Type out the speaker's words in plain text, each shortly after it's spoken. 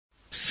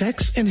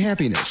Sex and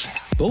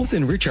happiness both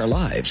enrich our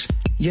lives,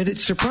 yet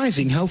it's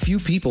surprising how few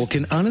people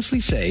can honestly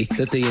say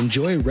that they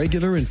enjoy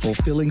regular and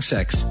fulfilling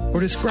sex or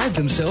describe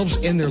themselves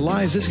and their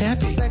lives as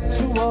happy.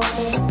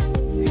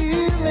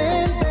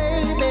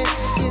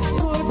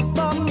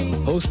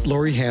 Host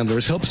Laurie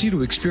Handlers helps you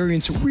to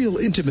experience real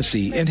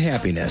intimacy and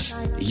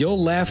happiness.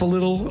 You'll laugh a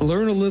little,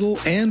 learn a little,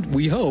 and,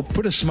 we hope,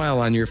 put a smile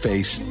on your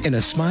face and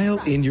a smile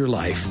in your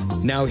life.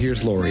 Now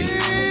here's Laurie.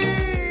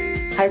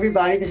 Hi,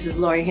 everybody. This is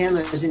Laurie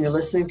Handlers, and you're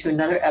listening to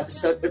another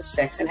episode of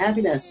Sex and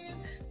Happiness,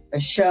 a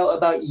show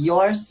about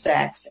your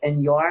sex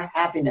and your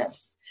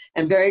happiness.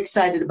 I'm very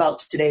excited about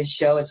today's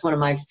show. It's one of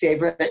my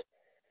favorite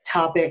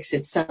topics.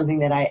 It's something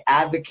that I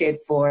advocate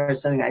for.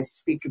 It's something I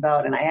speak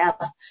about, and I have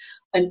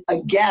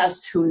a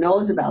guest who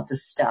knows about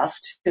this stuff,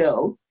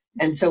 too.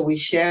 And so we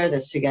share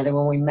this together.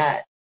 When we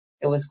met,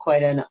 it was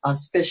quite an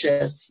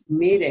auspicious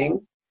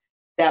meeting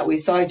that we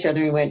saw each other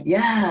and we went,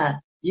 yeah,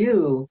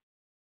 you.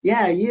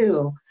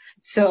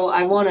 So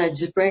I want to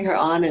just bring her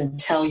on and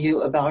tell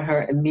you about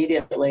her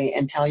immediately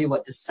and tell you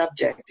what the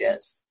subject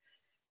is.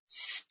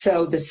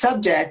 So the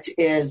subject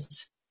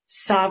is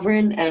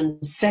sovereign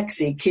and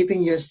sexy,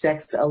 keeping your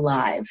sex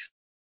alive.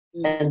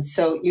 And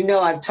so,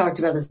 I've talked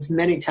about this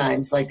many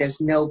times, like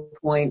there's no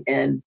point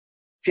in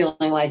feeling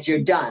like you're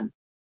done.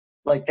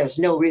 Like there's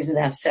no reason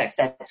to have sex.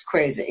 That's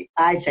crazy.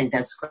 I think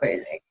that's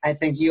crazy. I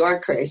think you're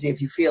crazy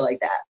if you feel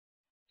like that.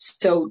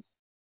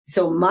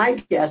 So my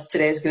guest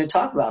today is going to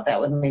talk about that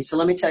with me. So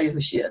let me tell you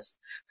who she is.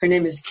 Her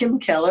name is Kim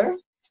Keller,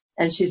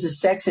 and she's a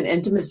sex and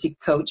intimacy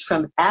coach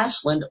from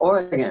Ashland,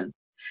 Oregon.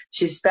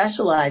 She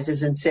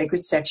specializes in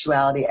sacred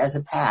sexuality as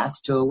a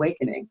path to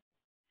awakening.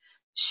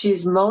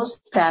 She's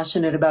most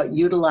passionate about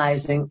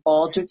utilizing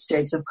altered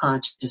states of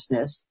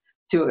consciousness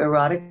through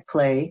erotic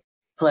play,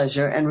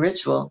 pleasure, and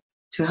ritual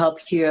to help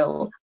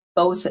heal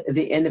both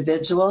the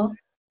individual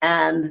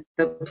and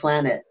the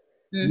planet.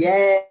 Mm-hmm.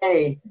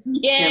 Yay!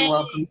 Kim,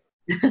 welcome.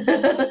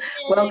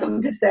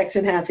 Welcome to Sex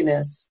and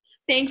Happiness.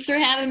 Thanks for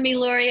having me,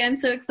 Laurie. I'm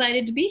so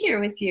excited to be here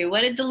with you.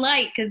 What a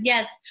delight. Because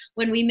yes,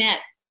 when we met,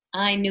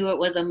 I knew it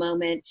was a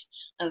moment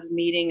of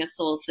meeting a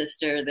soul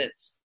sister that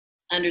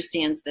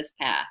understands this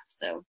path.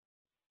 So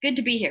good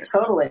to be here.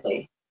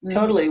 Totally.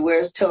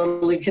 We're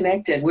totally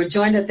connected. We're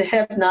joined at the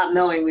hip, not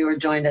knowing we were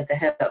joined at the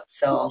hip.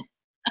 So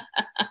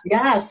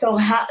yeah. So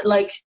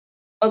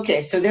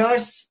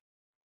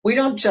we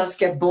don't just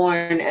get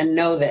born and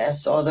know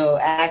this, although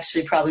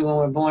actually probably when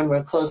we're born,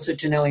 we're closer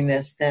to knowing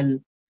this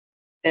than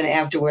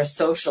after we're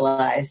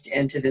socialized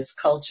into this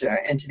culture,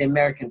 into the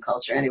American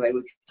culture. Anyway,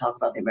 we can talk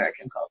about the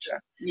American culture.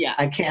 Yeah.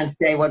 I can't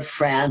say what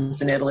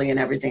France and Italy and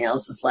everything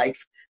else is like,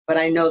 but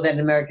I know that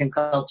in American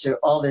culture,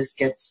 all this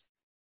gets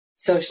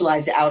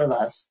socialized out of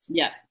us.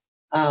 Yeah.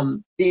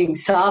 Being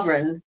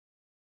sovereign,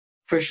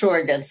 for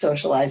sure, gets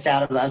socialized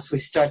out of us. We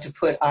start to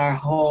put our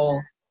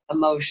whole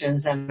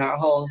emotions and our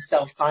whole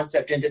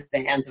self-concept into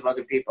the hands of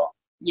other people.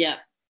 Yeah.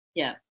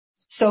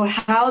 So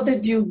how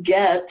did you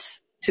get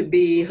to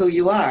be who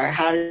you are?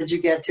 How did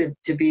you get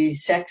to be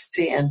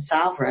sexy and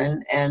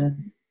sovereign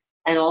and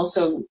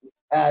also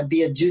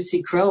be a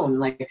juicy crone,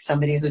 like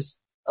somebody who's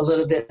a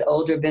little bit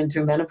older, been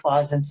through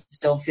menopause and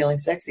still feeling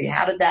sexy?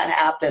 How did that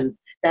happen?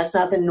 That's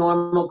not the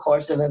normal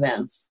course of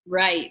events.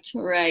 Right.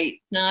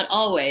 Not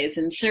always,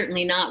 and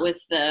certainly not with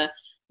the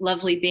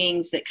lovely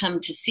beings that come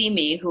to see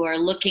me who are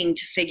looking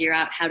to figure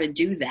out how to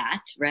do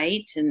that,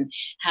 right? And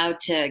how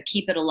to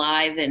keep it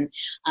alive. And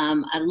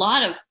a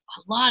lot of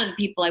the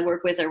people I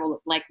work with are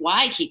like,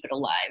 why keep it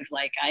alive?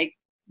 Like I've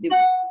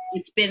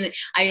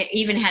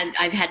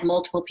had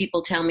multiple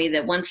people tell me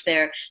that once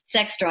their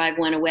sex drive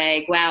went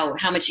away, wow,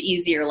 how much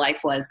easier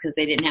life was because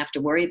they didn't have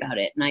to worry about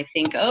it. And I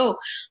think, oh,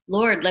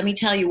 Lord, let me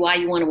tell you why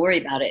you want to worry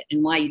about it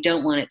and why you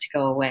don't want it to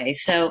go away.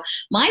 So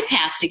my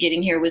path to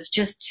getting here was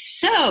just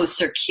so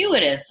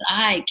circuitous.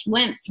 I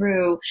went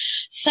through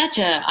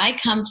I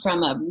come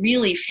from a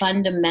really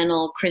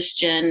fundamental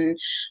Christian,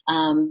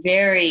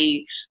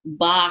 very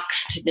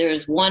boxed.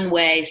 There's one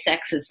way.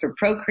 Sex is for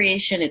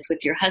procreation. It's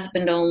with your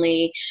husband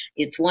only.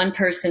 It's one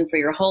person for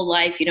your whole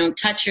life. You don't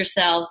touch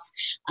yourself.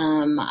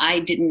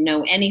 I didn't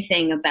know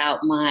anything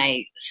about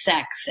my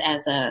sex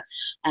as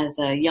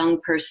a young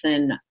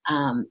person.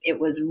 It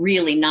was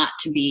really not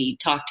to be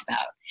talked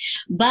about.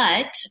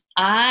 But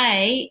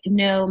I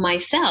know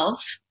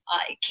myself,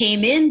 I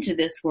came into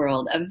this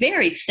world a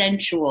very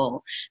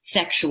sensual,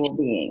 sexual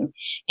being.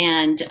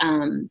 And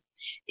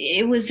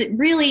it was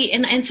really,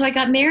 and so I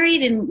got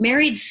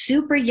married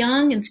super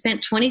young and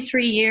spent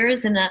 23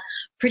 years in a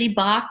pretty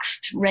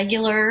boxed,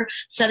 regular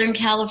Southern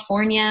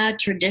California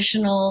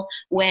traditional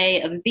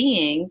way of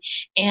being.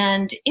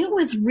 And it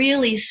was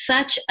really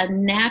such a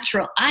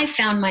natural, I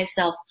found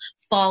myself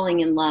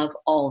falling in love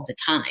all the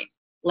time.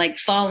 Like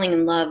falling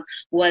in love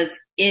has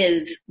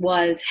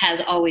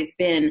always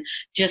been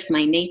just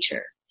my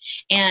nature.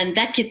 And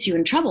that gets you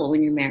in trouble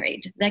when you're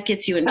married. That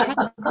gets you in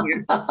trouble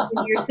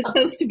when you're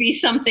supposed to be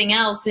something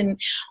else.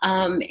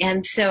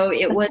 And so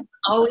it was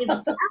always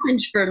a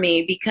challenge for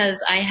me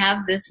because I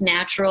have this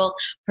natural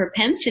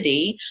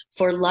propensity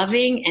for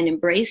loving and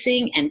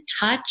embracing and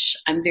touch.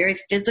 I'm very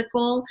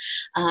physical,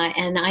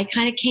 and I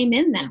kind of came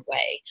in that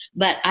way.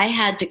 But I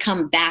had to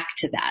come back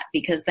to that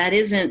because that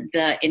isn't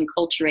the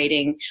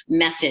enculturating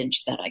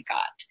message that I got.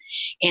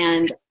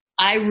 And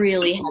I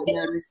really have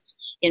noticed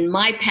in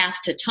my path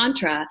to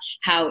Tantra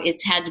how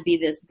it's had to be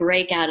this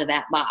break out of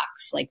that box.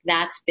 Like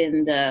that's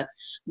been the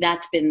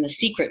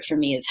secret for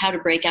me, is how to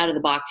break out of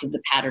the box of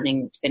the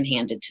patterning that's been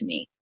handed to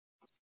me.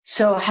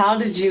 So how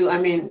did you,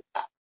 I mean,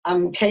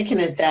 I'm taking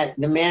it that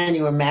the man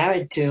you were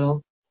married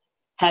to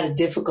had a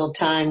difficult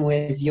time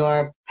with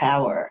your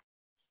power,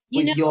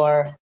 with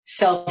your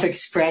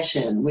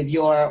self-expression, with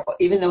your,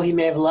 even though he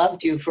may have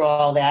loved you for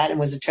all that and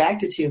was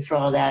attracted to you for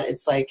all that,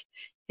 it's like,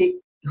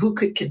 who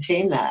could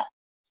contain that?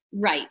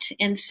 Right.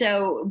 And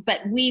so, but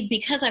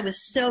because I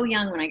was so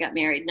young when I got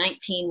married,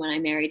 19 when I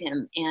married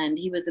him, and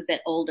he was a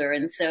bit older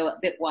and so a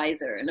bit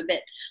wiser and a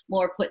bit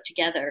more put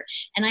together.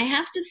 And I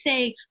have to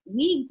say,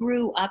 we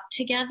grew up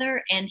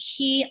together and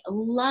he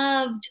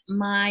loved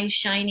my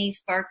shiny,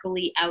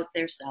 sparkly, out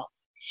there self.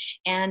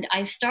 And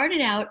I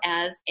started out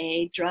as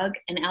a drug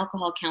and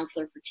alcohol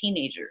counselor for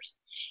teenagers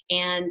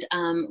and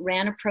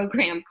ran a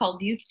program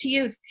called Youth to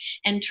Youth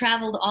and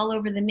traveled all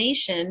over the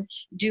nation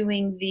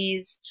doing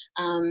these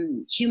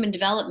human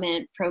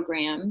development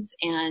programs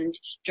and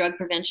drug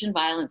prevention,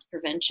 violence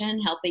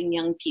prevention, helping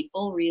young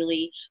people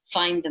really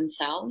find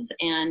themselves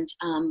and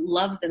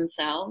love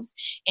themselves.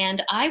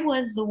 And I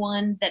was the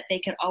one that they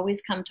could always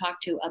come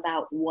talk to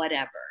about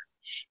whatever.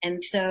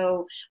 And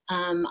so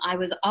I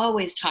was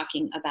always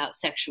talking about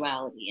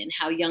sexuality and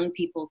how young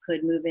people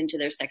could move into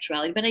their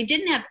sexuality. But I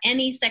didn't have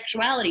any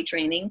sexuality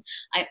training.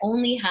 I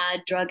only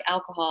had drug,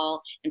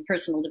 alcohol, and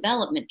personal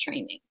development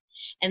training.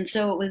 And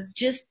so it was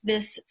just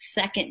this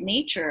second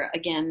nature,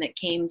 again, that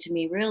came to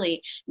me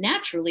really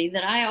naturally,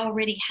 that I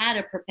already had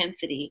a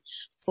propensity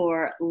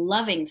for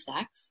loving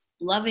sex,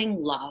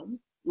 loving love,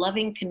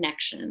 loving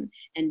connection,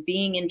 and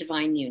being in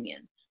divine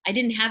union. I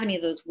didn't have any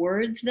of those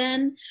words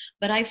then,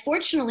 but I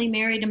fortunately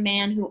married a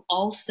man who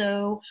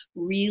also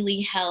really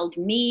held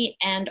me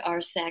and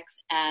our sex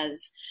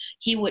as,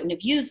 he wouldn't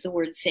have used the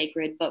word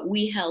sacred, but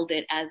we held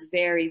it as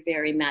very,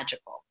 very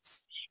magical.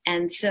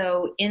 And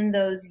so in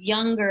those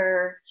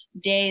younger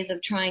days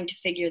of trying to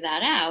figure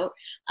that out,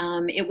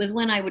 it was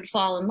when I would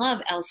fall in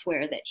love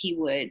elsewhere that he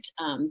would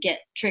get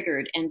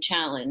triggered and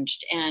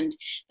challenged. And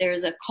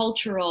there's a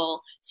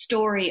cultural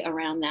story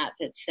around that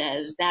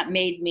says that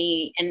made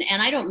me, and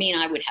I don't mean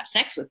I would have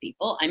sex with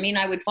people. I mean,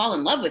 I would fall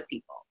in love with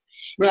people.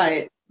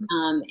 Right.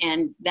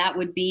 And that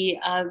would be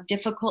a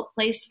difficult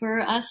place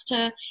for us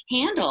to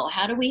handle.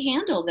 How do we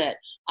handle that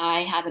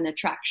I have an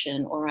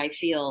attraction or I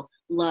feel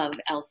love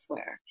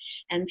elsewhere?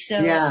 And so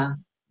yeah.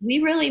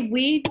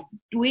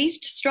 We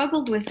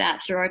struggled with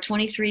that through our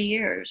 23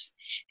 years.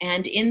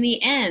 And in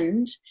the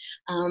end,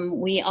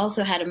 we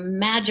also had a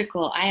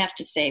magical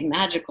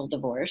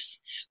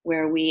divorce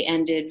where we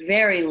ended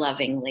very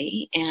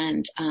lovingly.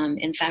 And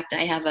in fact,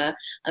 I have a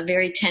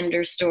very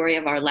tender story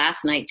of our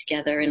last night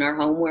together in our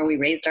home where we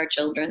raised our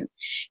children.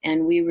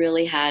 And we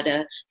really had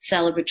a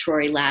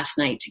celebratory last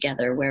night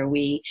together where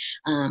we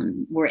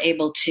were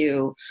able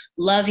to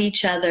love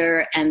each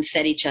other and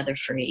set each other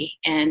free.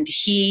 And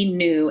he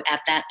knew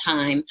at that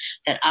time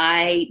that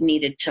I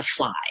needed to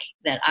fly,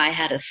 that I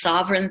had a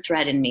sovereign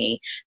thread in me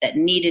that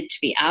needed to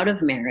be out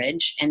of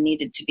marriage and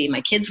needed to be,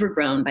 my kids were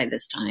grown by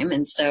this time.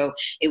 And so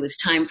it was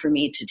time for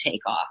me to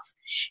take off.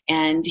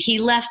 And he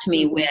left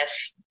me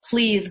with,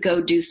 please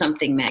go do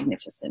something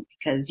magnificent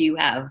because you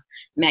have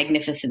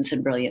magnificence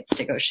and brilliance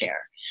to go share.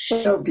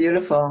 So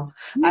beautiful.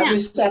 Yeah. I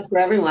wish that for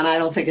everyone. I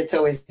don't think it's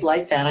always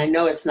like that. I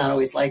know it's not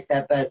always like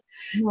that, but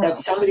that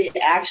somebody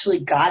actually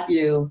got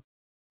you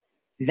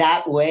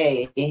that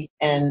way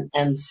and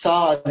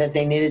saw that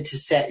they needed to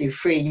set you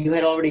free. You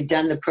had already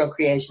done the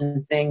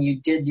procreation thing.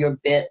 You did your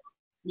bit,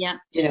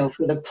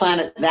 for the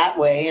planet that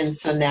way. And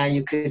so now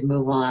you could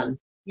move on.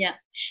 Yeah.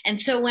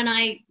 And so when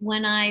I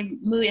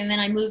moved, and then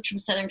I moved from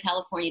Southern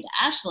California to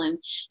Ashland,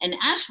 and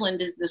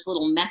Ashland is this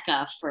little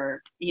mecca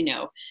for,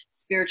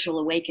 spiritual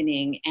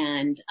awakening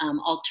and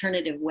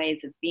alternative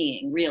ways of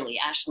being. Really,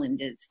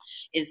 Ashland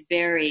is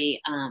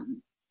very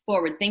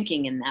forward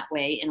thinking in that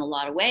way, in a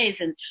lot of ways.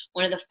 And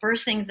one of the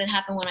first things that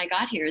happened when I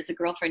got here as a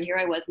girlfriend, here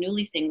I was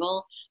newly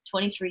single,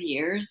 23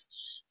 years,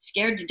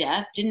 scared to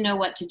death, didn't know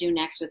what to do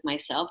next with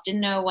myself,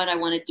 didn't know what I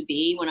wanted to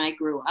be when I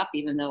grew up,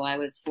 even though I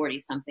was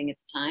 40 something at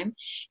the time.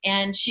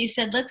 And she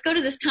said, let's go to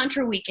this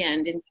Tantra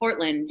weekend in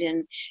Portland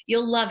and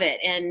you'll love it.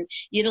 And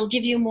it'll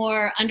give you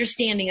more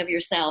understanding of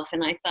yourself.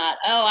 And I thought,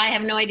 I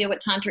have no idea what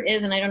Tantra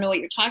is and I don't know what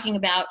you're talking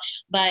about,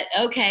 but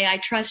okay, I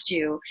trust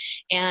you.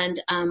 And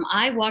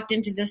I walked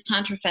into this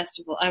Tantra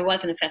festival. I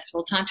wasn't a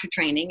festival, Tantra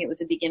training. It was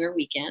a beginner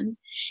weekend.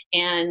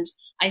 And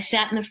I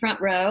sat in the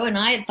front row and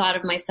I had thought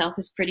of myself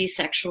as pretty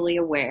sexually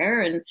aware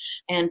aware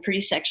and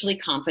pretty sexually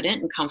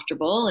confident and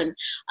comfortable.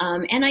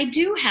 And I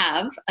do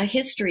have a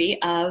history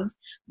of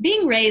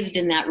being raised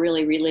in that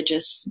really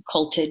religious,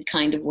 culted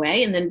kind of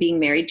way, and then being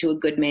married to a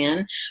good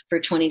man for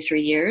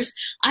 23 years.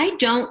 I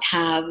don't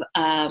have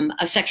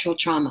a sexual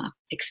trauma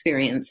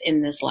experience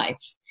in this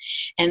life.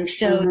 And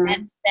so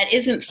that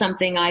isn't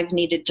something I've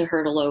needed to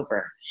hurdle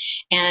over.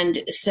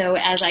 And so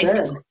as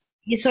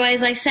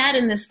I sat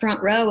in this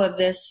front row of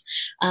this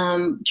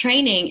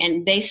training,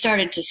 and they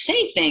started to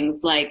say things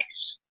like,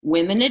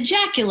 women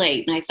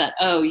ejaculate. And I thought,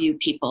 oh, you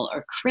people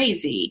are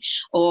crazy.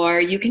 Or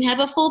you can have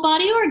a full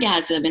body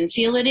orgasm and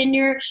feel it in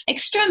your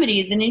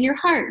extremities and in your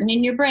heart and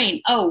in your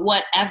brain. Oh,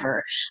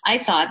 whatever. I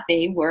thought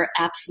they were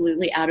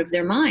absolutely out of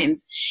their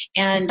minds.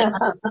 And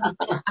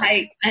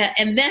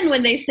and then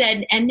when they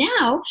said, and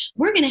now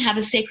we're going to have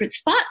a sacred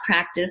spot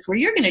practice where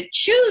you're going to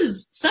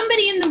choose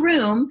somebody in the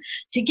room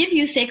to give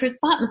you sacred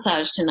spot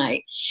massage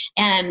tonight.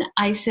 And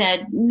I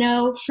said,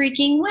 no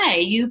freaking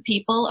way. You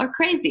people are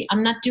crazy.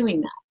 I'm not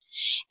doing that.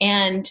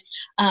 And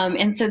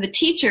so the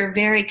teacher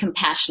very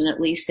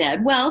compassionately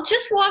said, well,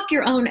 just walk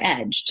your own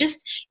edge.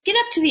 Just get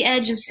up to the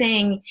edge of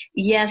saying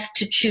yes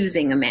to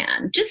choosing a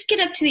man. Just get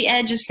up to the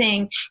edge of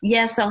saying,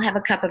 yes, I'll have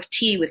a cup of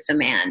tea with the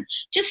man.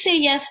 Just say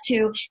yes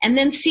to, and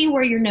then see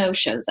where your no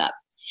shows up.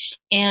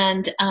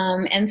 And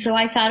so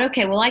I thought,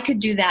 okay, well, I could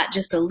do that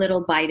just a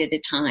little bite at a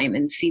time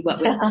and see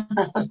what would.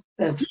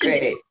 That's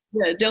great.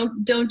 Yeah,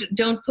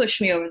 don't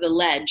push me over the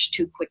ledge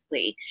too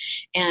quickly.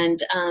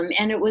 And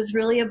it was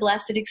really a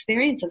blessed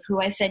experience of who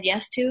I said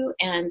yes to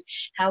and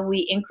how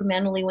we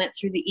incrementally went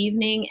through the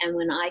evening. And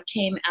when I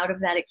came out of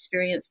that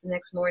experience the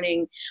next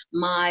morning,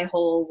 my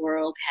whole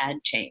world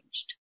had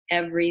changed.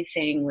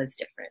 Everything was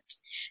different.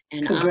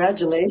 And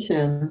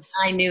congratulations.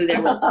 I knew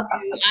there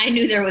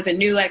was a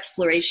new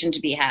exploration to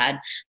be had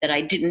that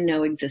I didn't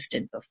know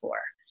existed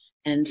before.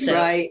 And so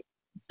right.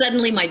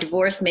 Suddenly my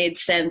divorce made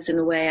sense in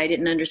a way I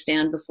didn't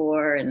understand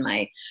before, and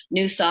my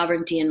new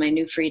sovereignty and my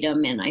new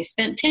freedom. And I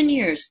spent 10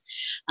 years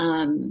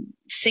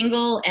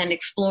single and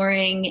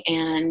exploring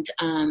and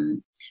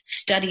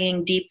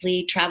studying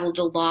deeply, traveled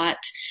a lot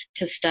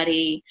to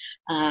study.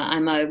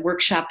 I'm a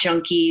workshop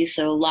junkie,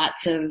 so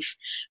lots of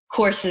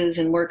courses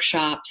and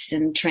workshops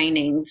and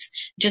trainings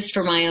just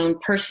for my own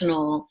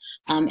personal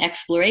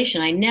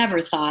exploration. I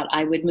never thought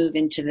I would move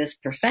into this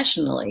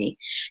professionally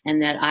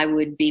and that I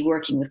would be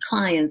working with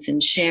clients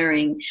and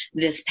sharing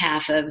this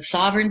path of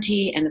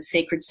sovereignty and of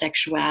sacred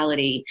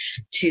sexuality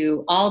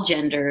to all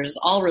genders,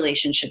 all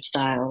relationship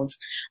styles,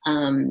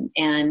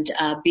 and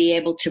be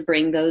able to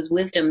bring those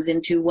wisdoms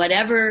into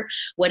whatever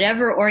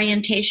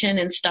orientation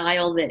and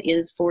style that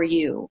is for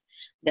you,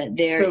 that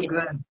there is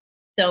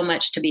so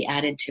much to be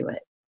added to it.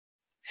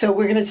 So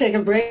we're going to take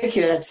a break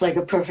here. That's like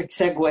a perfect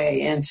segue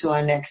into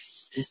our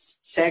next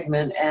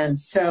segment. And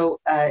so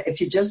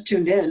if you just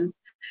tuned in,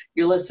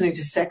 you're listening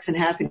to Sex and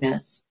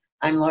Happiness.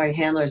 I'm Laurie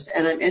Handlers,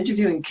 and I'm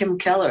interviewing Kim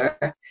Keller.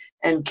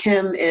 And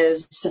Kim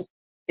is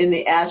in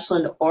the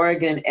Ashland,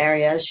 Oregon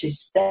area. She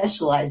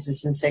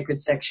specializes in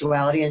sacred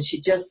sexuality, and she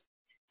just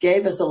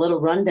gave us a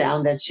little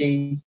rundown that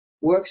she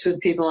works with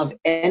people of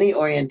any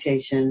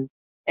orientation,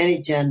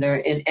 any gender,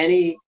 in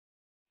any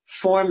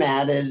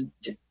format,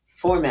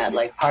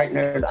 like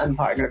partnered,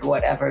 unpartnered,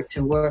 whatever,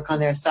 to work on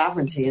their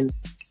sovereignty. And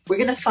we're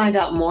going to find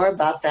out more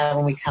about that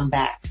when we come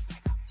back.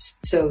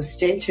 So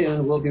stay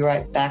tuned. We'll be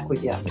right back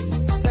with you.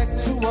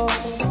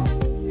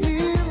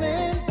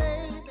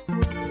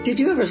 Did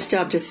you ever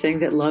stop to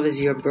think that love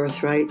is your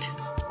birthright?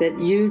 That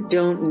you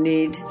don't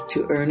need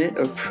to earn it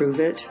or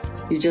prove it?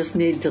 You just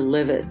need to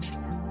live it.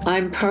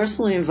 I'm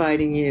personally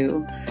inviting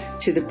you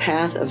to the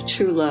path of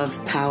true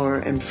love, power,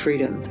 and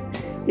freedom.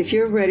 If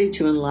you're ready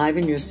to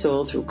enliven your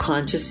soul through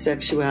conscious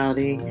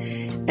sexuality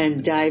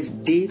and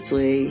dive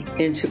deeply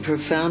into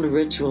profound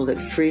ritual that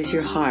frees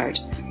your heart,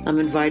 I'm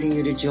inviting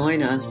you to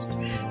join us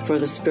for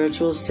the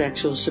Spiritual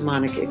Sexual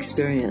Shamanic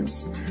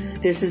Experience.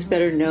 This is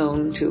better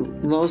known to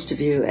most of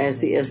you as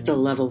the ISTA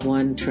Level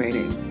 1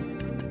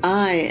 training.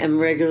 I am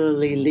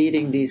regularly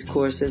leading these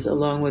courses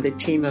along with a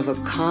team of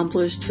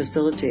accomplished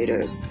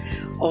facilitators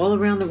all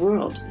around the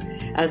world.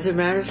 As a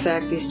matter of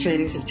fact, these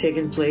trainings have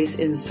taken place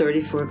in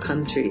 34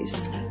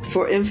 countries.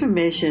 For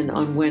information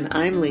on when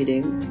I'm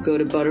leading, go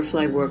to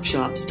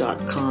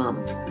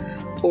butterflyworkshops.com.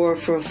 Or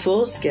for a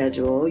full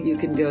schedule, you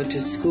can go to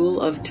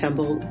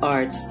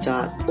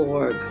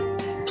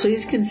schooloftemplearts.org.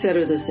 Please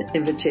consider this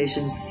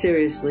invitation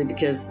seriously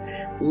because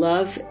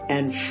love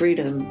and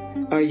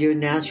freedom are your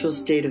natural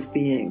state of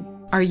being.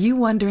 Are you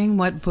wondering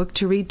what book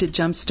to read to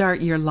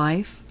jumpstart your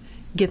life?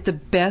 Get the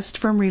best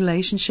from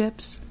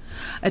relationships?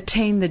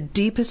 Attain the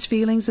deepest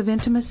feelings of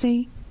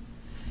intimacy?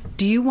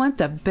 Do you want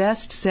the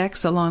best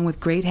sex along with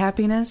great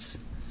happiness?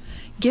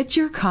 Get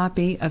your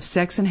copy of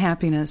Sex and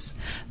Happiness,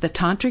 The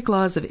Tantric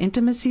Laws of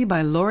Intimacy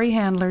by Laurie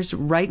Handlers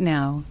right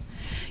now.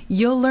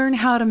 You'll learn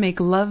how to make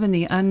love in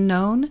the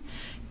unknown,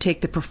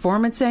 take the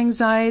performance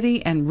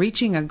anxiety and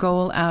reaching a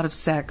goal out of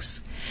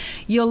sex.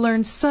 You'll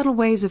learn subtle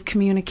ways of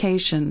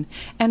communication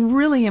and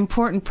really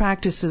important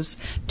practices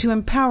to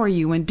empower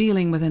you when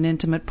dealing with an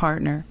intimate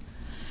partner.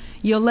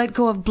 You'll let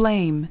go of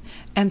blame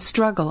and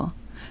struggle.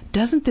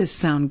 Doesn't this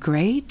sound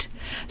great?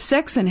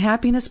 Sex and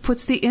Happiness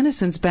puts the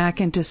innocence back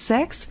into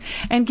sex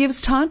and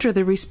gives Tantra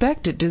the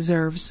respect it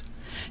deserves.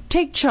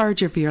 Take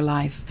charge of your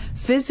life,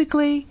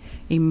 physically,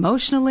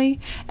 emotionally,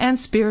 and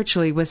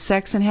spiritually with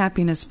Sex and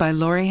Happiness by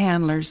Laurie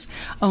Handlers.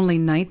 Only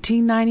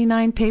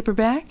 $19.99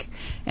 paperback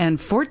and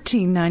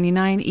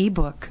 $14.99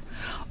 ebook.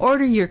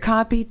 Order your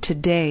copy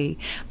today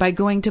by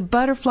going to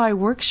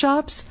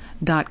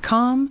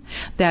butterflyworkshops.com.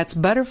 That's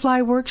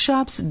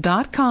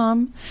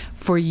butterflyworkshops.com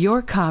for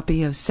your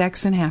copy of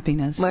Sex and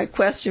Happiness. My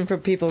question for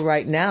people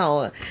right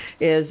now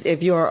is,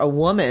 if you're a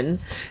woman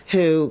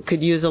who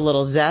could use a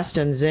little zest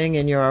and zing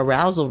in your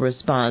arousal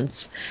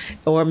response,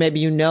 or maybe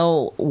you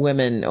know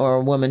women or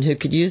a woman who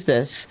could use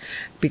this,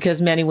 because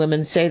many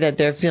women say that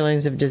their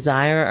feelings of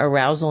desire,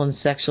 arousal, and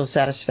sexual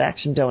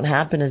satisfaction don't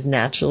happen as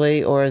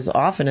naturally or as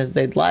often as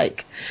they'd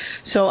like.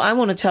 So I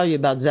want to tell you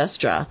about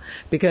Zestra,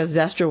 because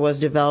Zestra was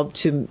developed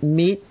to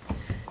meet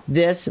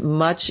this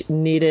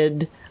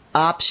much-needed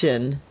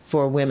option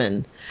for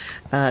women.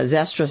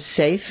 Zestra's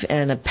safe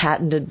and a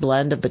patented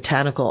blend of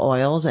botanical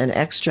oils and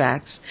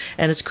extracts,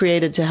 and it's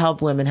created to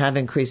help women have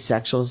increased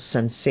sexual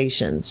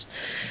sensations.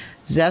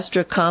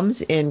 Zestra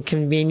comes in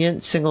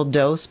convenient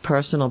single-dose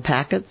personal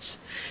packets.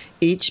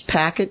 Each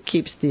packet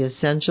keeps the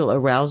essential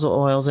arousal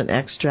oils and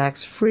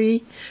extracts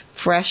free,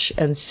 fresh,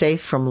 and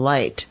safe from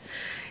light.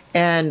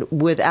 And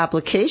with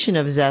application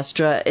of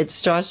Zestra, it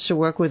starts to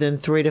work within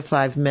 3 to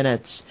 5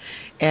 minutes.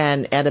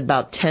 And at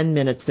about 10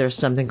 minutes, there's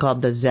something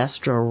called the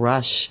Zestra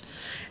Rush.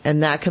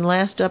 And that can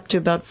last up to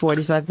about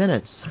 45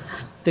 minutes.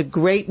 The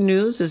great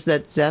news is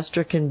that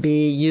Zestra can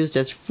be used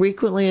as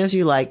frequently as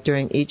you like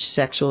during each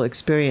sexual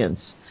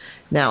experience.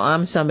 Now,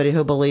 I'm somebody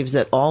who believes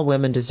that all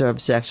women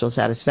deserve sexual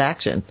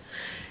satisfaction.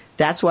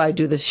 That's why I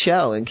do this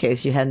show, in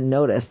case you hadn't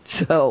noticed.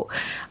 So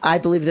I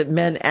believe that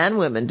men and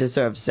women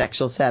deserve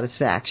sexual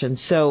satisfaction.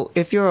 So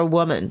if you're a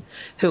woman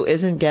who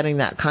isn't getting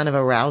that kind of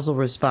arousal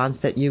response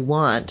that you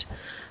want,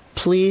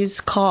 please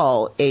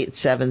call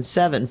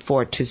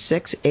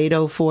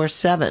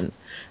 877-426-8047.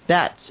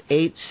 That's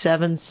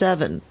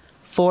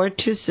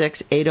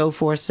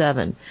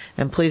 877-426-8047.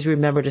 And please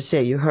remember to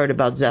say you heard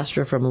about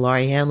Zestra from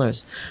Laurie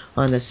Handlers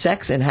on the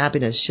Sex and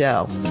Happiness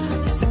Show.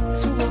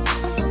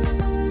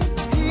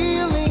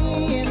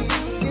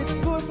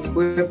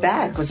 We're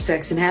back with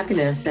Sex and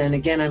Happiness, and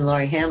again, I'm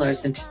Laurie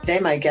Handlers, and today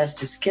my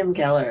guest is Kim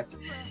Keller.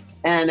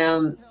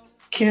 And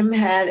Kim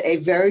had a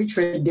very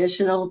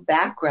traditional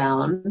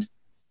background,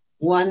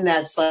 one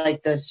that's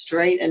like the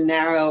straight and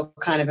narrow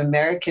kind of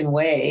American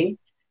way,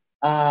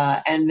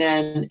 and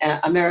then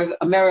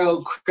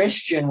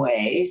Amero-Christian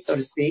way, so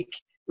to speak,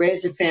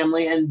 raised a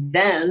family, and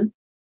then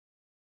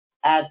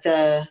at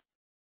the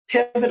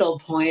pivotal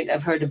point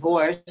of her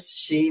divorce,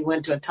 she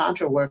went to a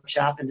Tantra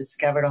workshop and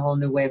discovered a whole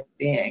new way of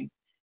being.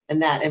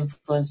 And that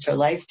influenced her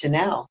life to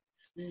now.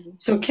 Mm-hmm.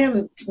 So,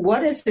 Kim,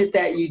 what is it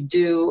that you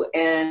do,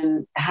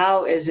 and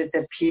how is it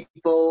that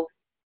people,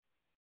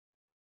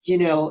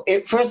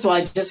 first of all,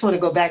 I just want to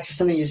go back to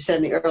something you said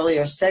in the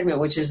earlier segment,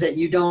 which is that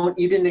you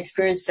didn't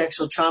experience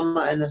sexual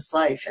trauma in this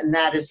life. And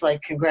that is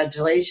like,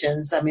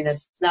 congratulations. I mean,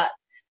 it's not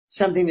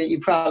something that you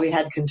probably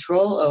had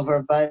control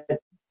over, but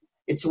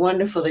it's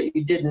wonderful that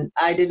you didn't.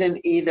 I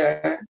didn't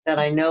either, that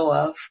I know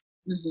of.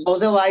 Mm-hmm.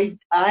 Although I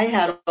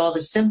had all the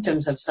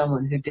symptoms of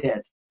someone who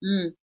did.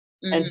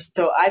 Mm-hmm. And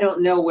so I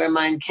don't know where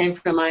mine came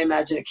from. I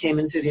imagine it came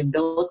in through the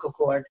umbilical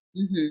cord,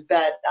 mm-hmm.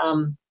 but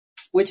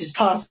which is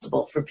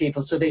possible for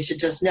people. So they should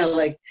just know,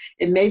 like,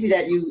 it may be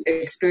that you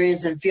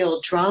experience and feel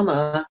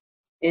trauma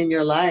in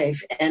your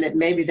life, and it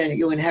may be that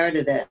you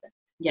inherited it.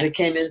 Yeah. It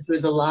came in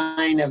through the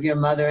line of your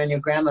mother and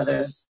your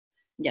grandmothers.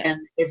 Yeah.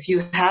 And if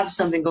you have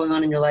something going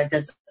on in your life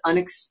that's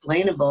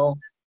unexplainable,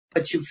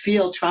 but you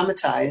feel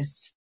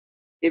traumatized,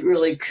 it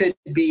really could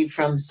be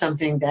from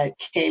something that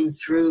came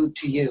through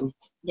to you.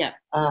 Yeah.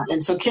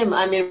 And so, Kim,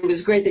 I mean, it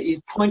was great that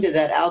you pointed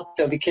that out,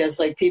 though, because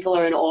like people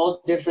are in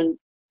all different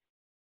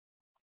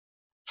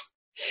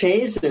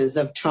phases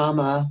of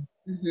trauma,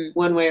 mm-hmm.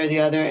 one way or the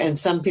other. And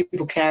some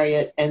people carry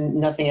it and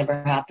nothing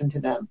ever happened to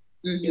them.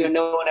 Mm-hmm.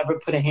 No one ever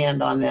put a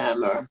hand on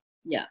them or.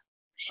 Yeah.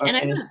 And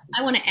I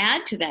want to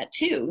add to that,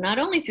 too, not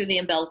only through the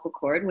umbilical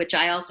cord, which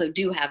I also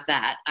do have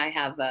that. I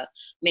have a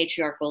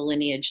matriarchal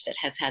lineage that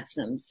has had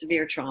some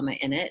severe trauma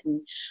in it.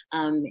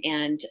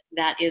 And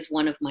that is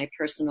one of my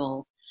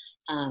personal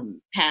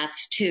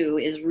paths, too,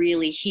 is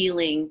really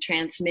healing,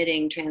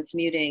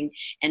 transmuting,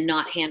 and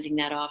not handing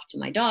that off to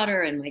my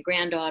daughter and my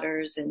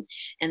granddaughters. And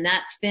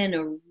that's been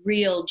a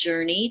real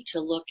journey to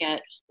look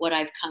at what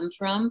I've come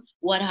from,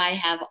 what I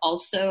have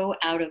also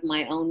out of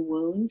my own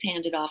wounds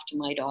handed off to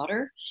my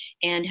daughter,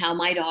 and how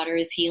my daughter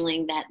is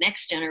healing that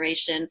next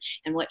generation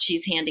and what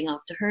she's handing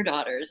off to her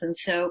daughters. And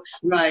so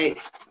right.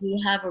 we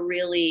have a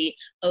really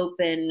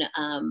open,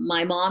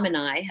 my mom and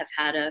I have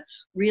had a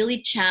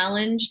really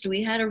challenged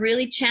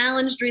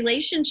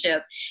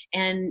relationship.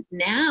 And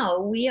now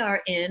we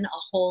are in a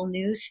whole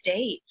new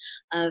state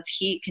of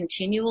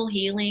continual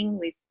healing.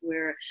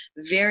 We're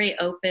very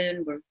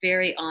open. We're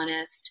very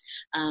honest.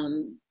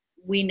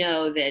 we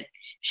know that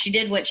she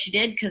did what she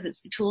did because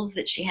it's the tools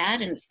that she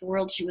had and it's the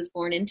world she was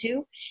born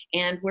into,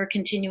 and we're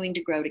continuing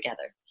to grow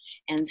together.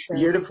 And so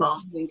beautiful.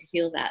 I'm going to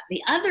heal that.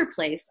 The other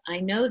place I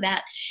know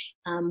that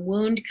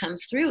wound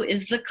comes through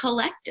is the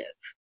collective.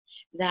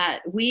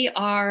 That we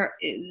are,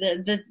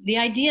 the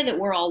idea that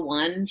we're all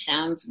one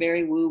sounds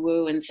very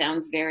woo-woo and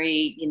sounds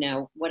very,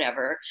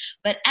 whatever.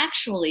 But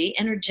actually,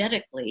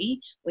 energetically,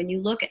 when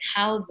you look at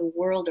how the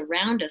world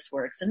around us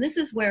works, and this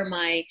is where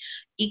my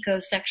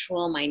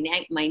ecosexual, my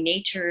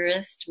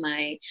naturist,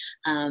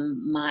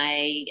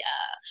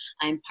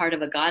 I'm part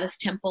of a goddess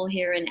temple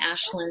here in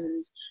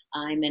Ashland.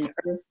 I'm an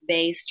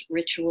earth-based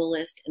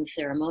ritualist and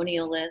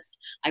ceremonialist.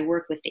 I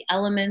work with the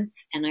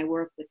elements and I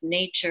work with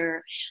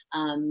nature,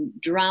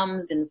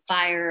 drums and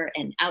fire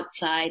and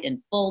outside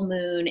and full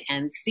moon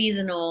and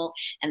seasonal.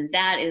 And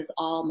that is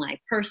all my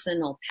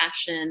personal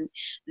passion.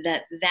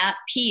 That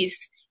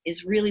piece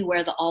is really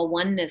where the all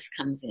oneness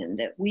comes in,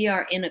 that we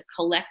are in a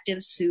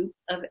collective soup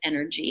of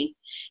energy.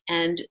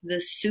 And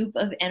the soup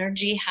of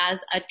energy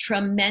has a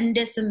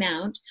tremendous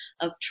amount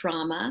of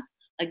trauma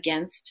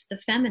against the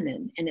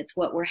feminine. And it's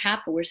what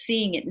we're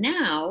seeing it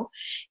now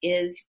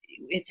is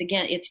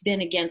it's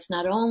been against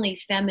not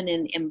only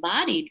feminine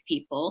embodied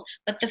people,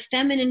 but the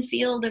feminine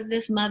field of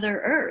this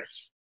Mother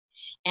Earth.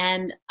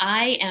 And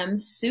I am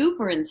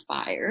super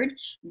inspired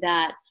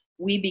that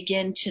we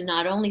begin to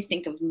not only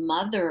think of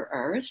Mother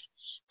Earth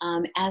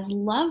as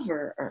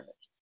Lover Earth.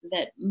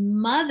 That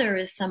mother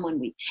is someone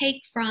we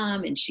take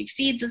from and she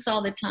feeds us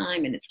all the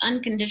time and it's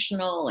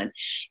unconditional,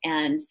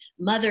 and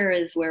mother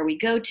is where we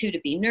go to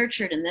be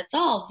nurtured, and that's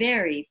all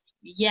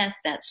yes,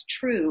 that's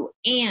true.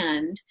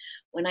 And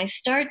when I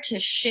start to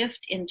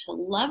shift into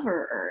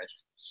Lover Earth,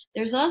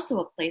 there's also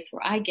a place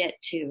where I get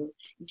to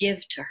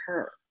give to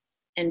her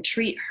and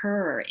treat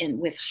her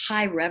with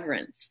high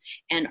reverence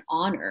and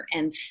honor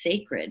and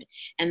sacred,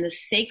 and the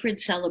sacred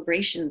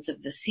celebrations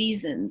of the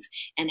seasons,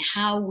 and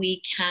how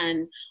we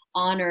can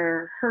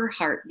honor her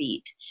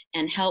heartbeat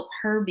and help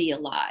her be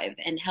alive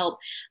and help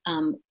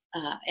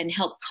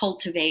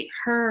cultivate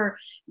her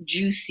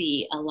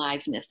juicy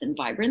aliveness and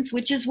vibrance,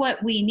 which is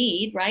what we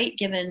need, right?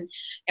 Given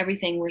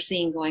everything we're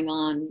seeing going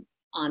on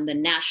the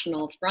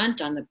national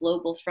front, on the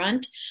global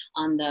front,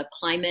 on the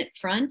climate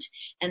front.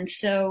 And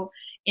so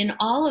in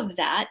all of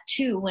that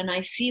too, when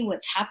I see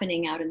what's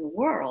happening out in the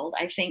world,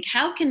 I think,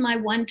 how can my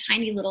one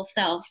tiny little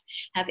self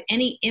have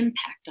any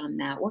impact on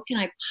that? What can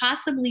I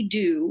possibly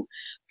do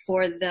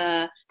for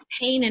the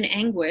pain and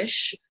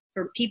anguish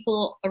for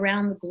people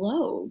around the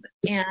globe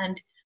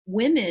and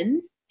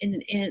women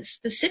in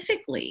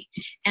specifically?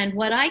 And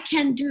what I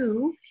can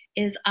do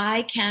is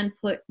I can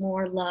put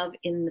more love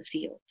in the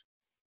field.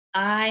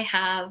 I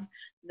have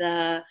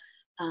the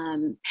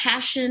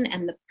passion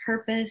and the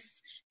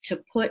purpose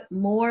to put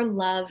more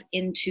love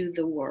into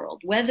the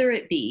world, whether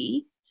it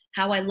be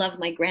how I love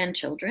my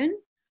grandchildren,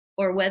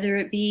 or whether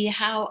it be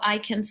how I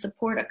can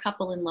support a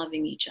couple in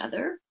loving each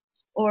other,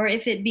 or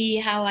if it be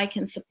how I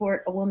can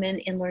support a woman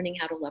in learning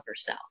how to love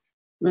herself.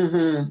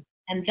 Mm-hmm.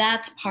 And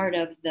that's part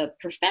of the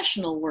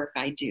professional work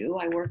I do.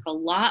 I work a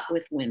lot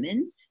with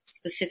women,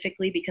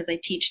 specifically because I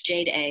teach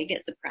jade egg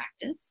as a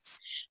practice.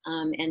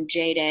 And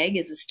jade egg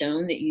is a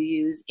stone that you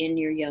use in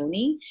your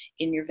yoni,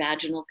 in your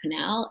vaginal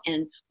canal.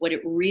 And what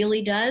it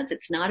really does,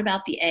 it's not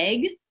about the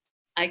egg.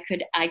 I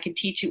could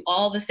teach you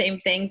all the same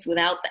things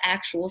without the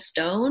actual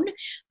stone,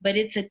 but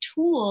it's a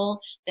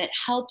tool that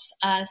helps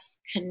us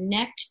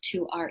connect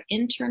to our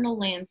internal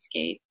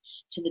landscape,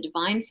 to the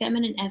divine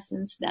feminine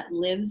essence that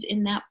lives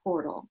in that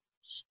portal,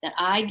 that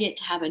I get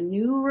to have a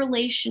new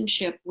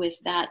relationship with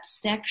that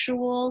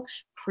sexual,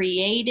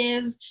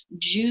 creative,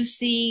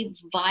 juicy,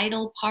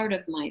 vital part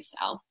of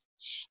myself.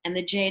 And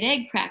the jade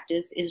egg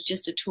practice is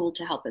just a tool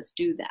to help us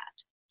do that.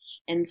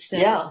 And so,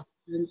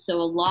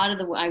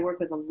 I work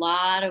with a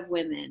lot of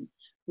women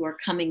who are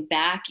coming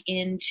back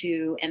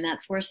into, and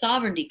that's where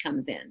sovereignty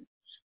comes in.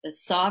 The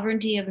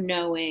sovereignty of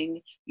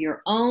knowing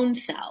your own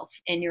self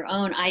and your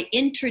own. I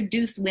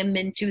introduce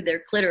women to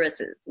their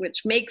clitorises,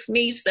 which makes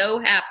me so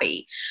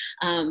happy.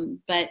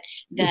 But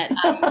that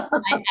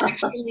I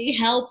actually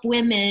help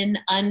women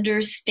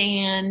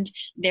understand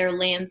their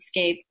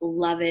landscape,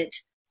 love it,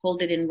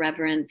 hold it in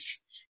reverence,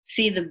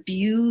 see the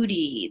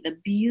beauty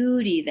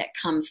that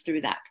comes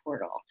through that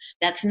portal.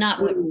 That's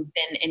not what we've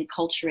been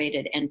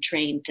enculturated and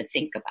trained to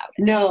think about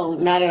it. No,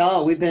 not at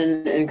all. We've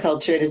been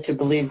enculturated to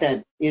believe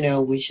that,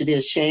 we should be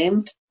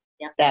ashamed,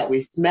 that we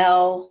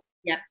smell,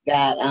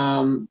 that,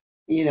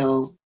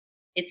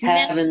 it's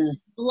messy,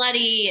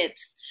 bloody,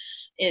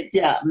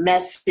 it's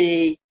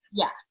messy,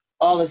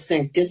 all those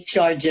things,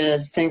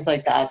 discharges, things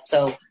like that.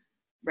 So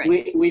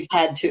we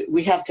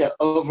have to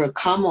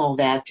overcome all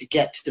that to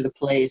get to the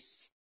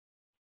place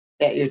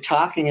that you're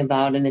talking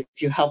about. And if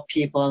you help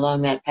people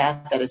along that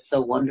path, that is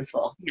so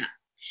wonderful. Yeah.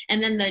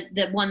 And then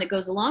the one that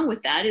goes along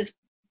with that is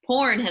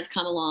porn has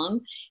come along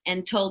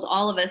and told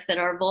all of us that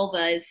our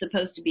vulva is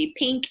supposed to be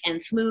pink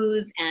and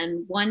smooth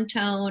and one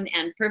tone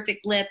and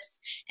perfect lips,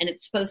 and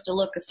it's supposed to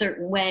look a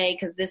certain way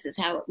because this is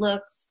how it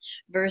looks,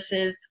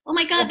 versus, oh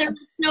my God, they're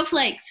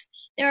snowflakes.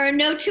 There are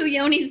no two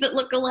yonis that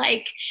look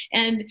alike.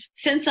 And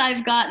since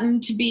I've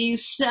gotten to be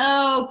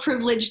so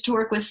privileged to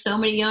work with so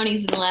many yonis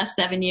in the last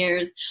 7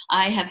 years,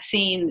 I have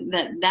seen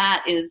that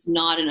that is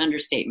not an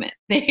understatement.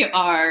 They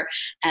are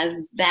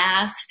as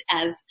vast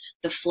as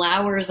the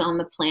flowers on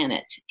the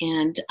planet,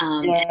 and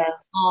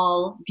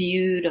all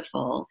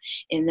beautiful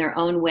in their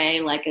own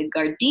way, like a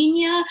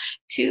gardenia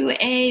to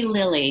a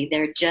lily.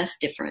 They're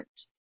just different.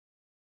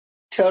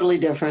 Totally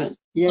different.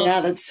 Yeah,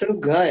 that's so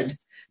good.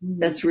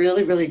 That's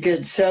really, really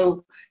good.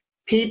 So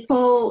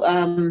people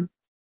would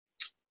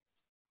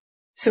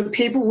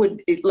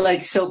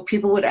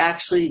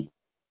actually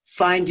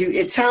find you.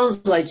 It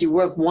sounds like you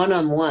work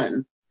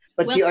one-on-one,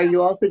 but are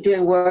you also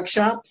doing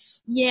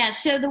workshops? Yeah.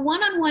 So the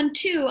one-on-one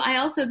too,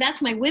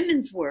 that's my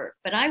women's work,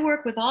 but I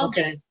work with all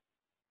genders.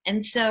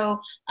 And so,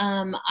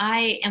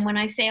 and when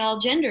I say all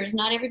genders,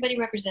 not everybody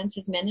represents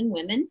as men and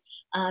women.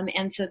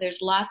 And so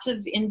there's lots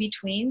of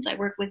in-betweens. I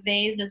work with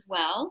theys as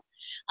well.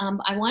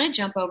 I want to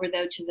jump over,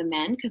 though, to the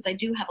men, because I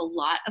do have a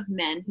lot of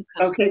men who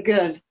come. Okay,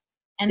 good.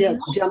 And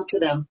jump to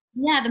them.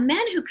 Yeah, the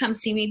men who come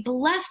see me,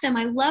 bless them.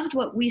 I loved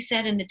what we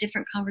said in a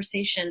different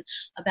conversation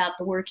about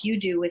the work you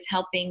do with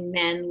helping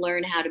men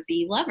learn how to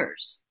be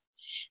lovers.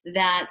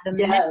 That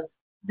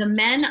the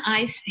men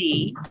I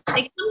see,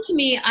 they come to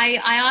me,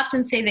 I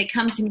often say they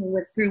come to me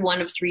through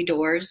one of three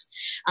doors.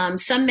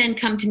 Some men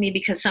come to me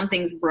because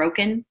something's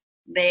broken.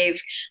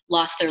 They've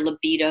lost their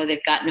libido.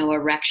 They've got no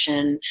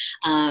erection.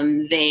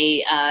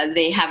 They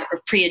have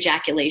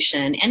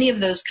pre-ejaculation. Any of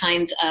those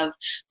kinds of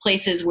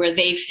places where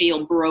they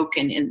feel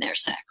broken in their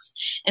sex.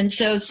 And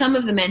so some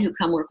of the men who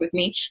come work with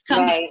me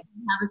come have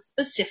a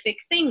specific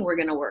thing we're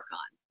going to work on,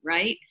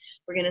 right?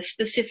 We're going to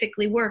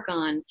specifically work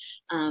on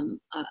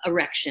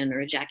erection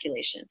or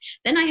ejaculation.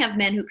 Then I have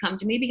men who come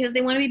to me because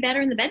they want to be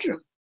better in the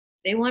bedroom.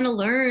 They want to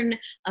learn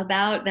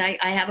about. I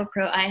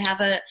have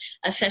a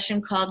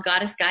session called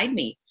Goddess Guide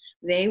Me.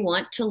 They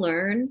want to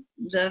learn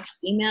the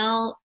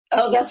female.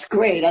 Oh, that's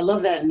great. I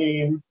love that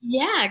name.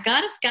 Yeah.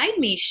 Goddess Guide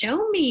Me.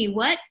 Show me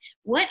what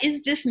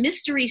is this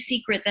mystery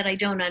secret that I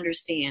don't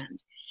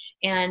understand.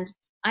 And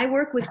I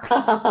work with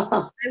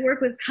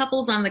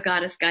couples on the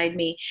Goddess Guide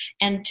Me,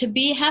 and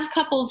have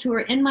couples who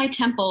are in my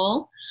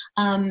temple.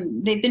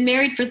 They've been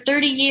married for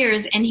 30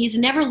 years and he's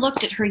never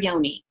looked at her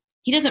yoni.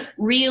 He doesn't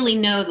really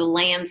know the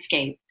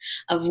landscape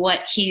of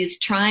what he's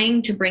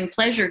trying to bring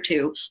pleasure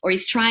to, or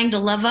he's trying to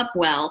love up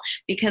well,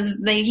 because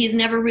he's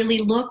never really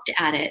looked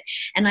at it.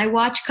 And I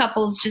watch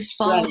couples just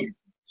fall into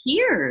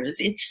tears.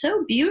 It's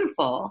so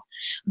beautiful,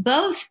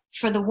 both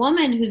for the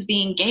woman who's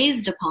being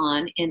gazed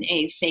upon in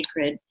a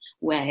sacred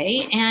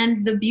way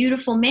and the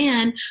beautiful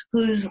man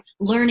who's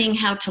learning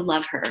how to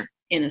love her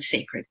in a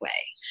sacred way.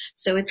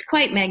 So it's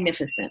quite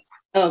magnificent.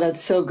 Oh,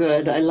 that's so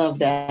good. I love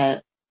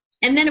that.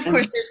 And then, of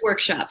course, there's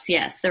workshops.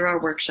 Yes, there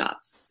are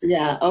workshops.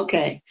 Yeah.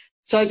 Okay.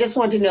 So I just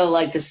want to know,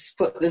 like, the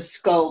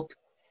scope,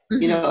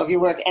 of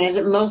your work. And is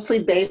it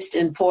mostly based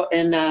in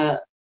where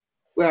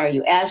are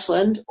you,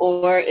 Ashland,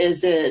 or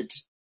is it,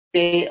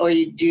 do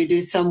you do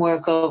some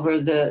work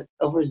over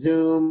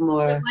Zoom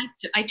or? So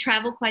I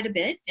travel quite a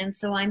bit, and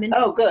so I'm in.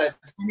 Oh, good.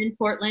 I'm in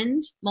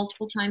Portland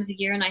multiple times a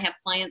year, and I have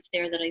clients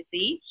there that I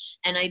see,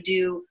 and I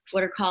do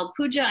what are called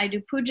puja. I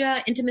do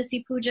puja,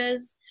 intimacy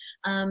pujas.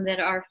 That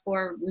are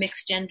for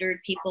mixed gendered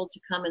people to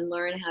come and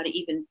learn how to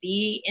even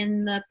be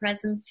in the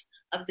presence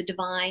of the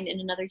divine in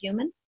another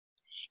human.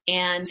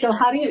 And so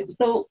how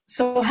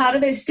do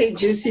they stay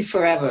juicy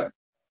forever?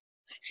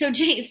 So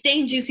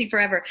staying juicy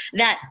forever,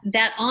 that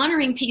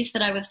honoring piece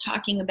that I was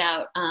talking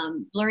about,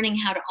 learning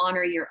how to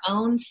honor your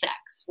own sex,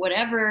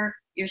 whatever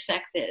your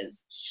sex is,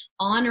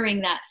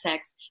 honoring that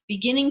sex,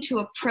 beginning to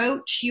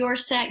approach your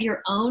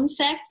own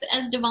sex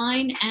as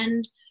divine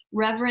and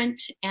reverent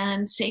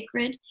and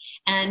sacred,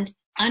 and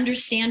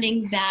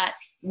understanding that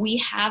we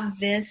have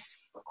this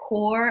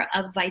core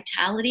of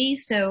vitality.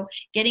 So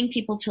getting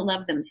people to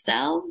love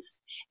themselves,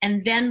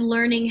 and then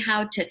learning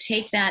how to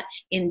take that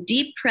in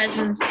deep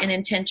presence and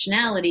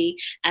intentionality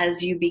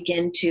as you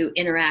begin to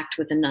interact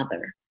with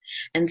another.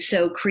 And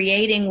so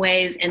creating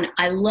ways, and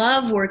I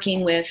love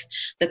working with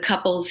the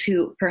couples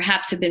who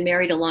perhaps have been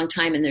married a long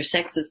time and their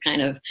sex has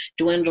kind of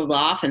dwindled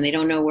off and they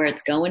don't know where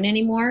it's going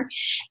anymore.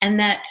 And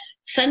that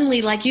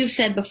suddenly, like you've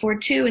said before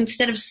too,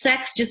 instead of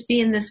sex just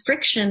being this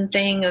friction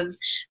thing of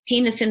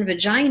penis and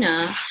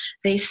vagina,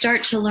 they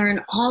start to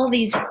learn all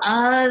these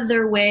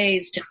other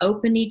ways to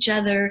open each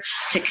other,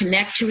 to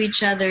connect to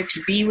each other,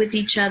 to be with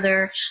each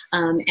other,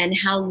 and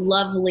how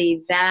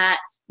lovely that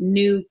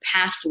new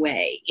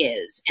pathway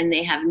is. And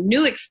they have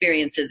new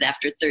experiences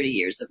after 30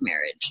 years of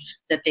marriage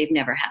that they've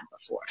never had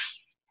before.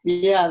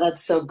 Yeah,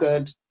 that's so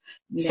good.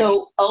 Yes.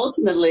 So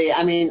ultimately,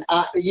 I mean,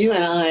 you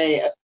and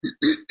I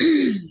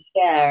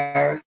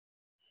share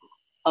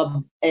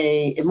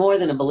a more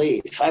than a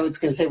belief. I was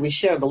going to say we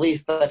share a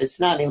belief, but it's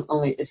not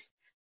only.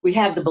 We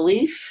have the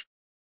belief,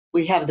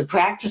 we have the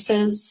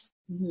practices,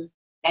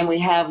 and we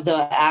have the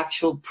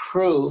actual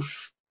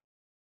proof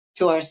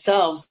to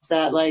ourselves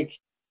that, like,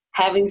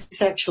 having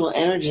sexual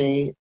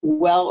energy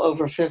well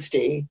over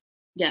 50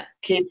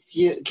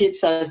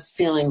 keeps us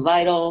feeling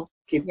vital,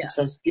 keeps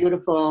us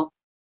beautiful,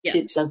 Yeah.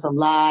 keeps us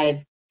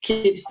alive,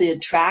 keeps the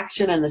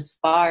attraction and the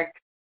spark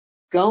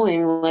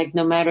going, like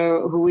no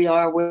matter who we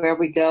are, where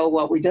we go,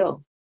 what we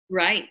do.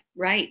 Right,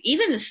 right.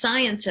 Even the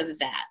science of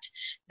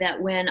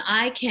that when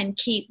I can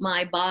keep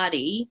my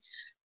body,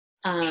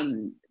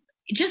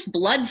 just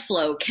blood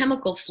flow,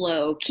 chemical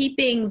flow,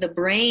 keeping the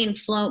brain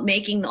flow,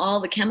 making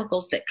all the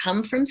chemicals that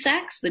come from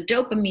sex, the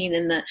dopamine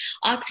and the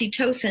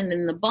oxytocin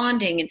and the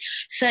bonding,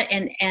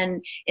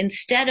 and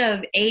instead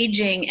of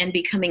aging and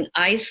becoming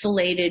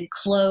isolated,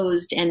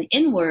 closed, and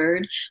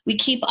inward, we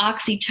keep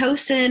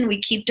oxytocin, we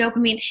keep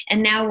dopamine,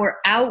 and now we're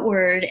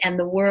outward, and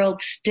the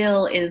world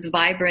still is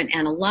vibrant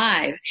and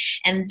alive.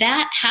 And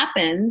that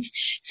happens.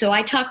 So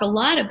I talk a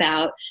lot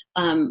about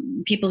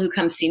people who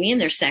come see me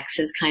and their sex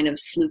has kind of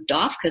slooped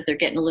off because they're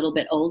getting a little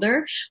bit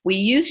older. We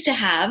used to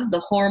have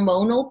the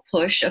hormonal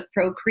push of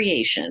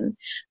procreation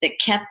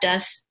that kept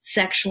us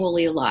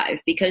sexually alive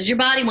because your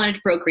body wanted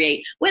to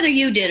procreate, whether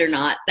you did or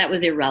not. That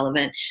was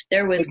irrelevant.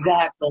 There was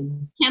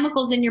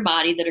chemicals in your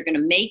body that are going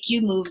to make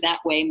you move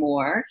that way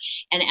more.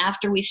 And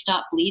after we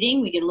stop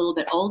bleeding, we get a little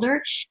bit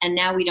older, and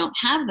now we don't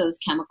have those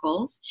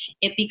chemicals.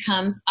 It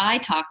becomes, I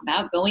talk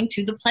about going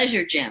to the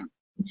pleasure gym.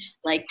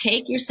 Like,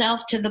 take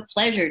yourself to the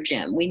pleasure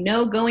gym. We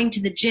know going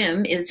to the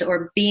gym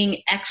or being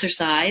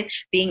exercise,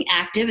 being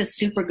active is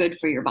super good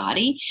for your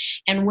body.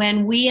 And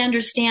when we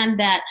understand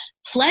that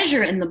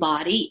pleasure in the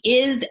body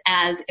is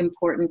as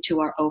important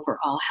to our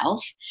overall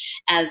health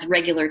as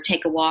regular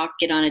take a walk,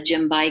 get on a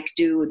gym bike,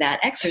 do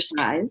that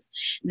exercise,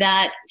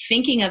 that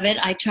thinking of it,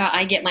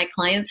 I get my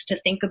clients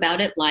to think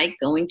about it like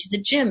going to the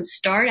gym.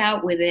 Start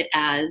out with it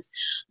as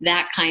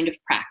that kind of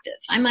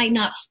practice. I might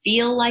not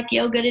feel like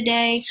yoga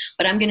today,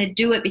 but I'm going to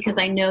do it because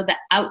I know the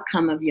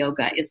outcome of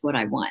yoga is what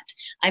I want.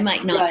 I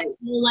might not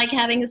feel like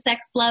having a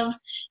sex love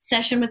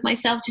session with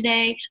myself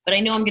today, but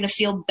I know I'm going to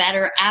feel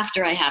better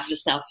after I have the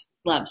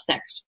self-love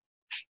sex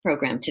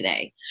program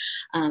today.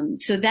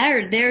 So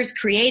there's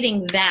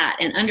creating that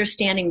and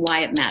understanding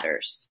why it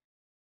matters.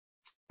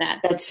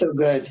 That's so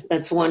good.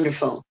 That's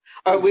wonderful.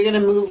 All right, we're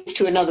going to move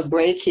to another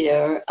break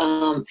here.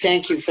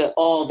 Thank you for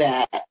all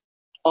that.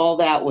 All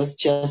that was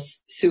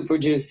just super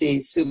juicy,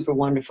 super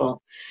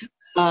wonderful.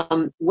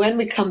 When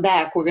we come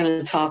back, we're going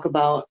to talk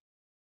about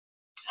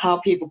how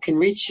people can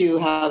reach you,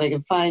 how they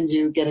can find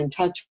you, get in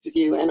touch with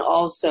you, and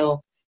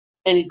also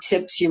any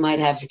tips you might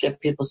have to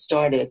get people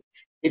started.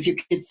 If you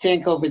could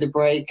think over the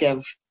break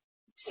of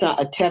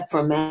a tip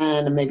for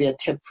men and maybe a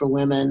tip for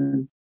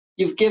women.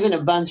 You've given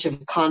a bunch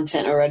of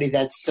content already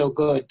that's so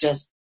good,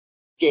 just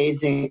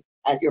gazing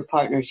at your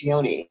partner's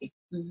yoni.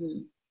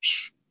 Mm-hmm.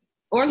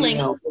 Or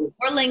lingam.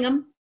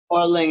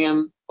 Or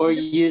lingam. Or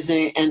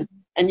using, and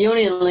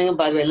yoni and lingam,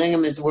 by the way,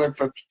 lingam is a word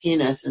for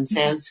penis in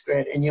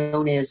Sanskrit, and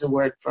yoni is a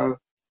word for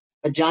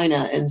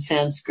vagina in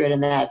Sanskrit,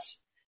 and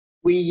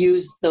we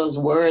use those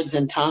words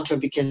in Tantra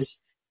because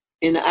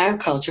in our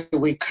culture,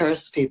 we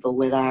curse people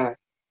with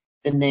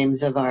the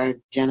names of our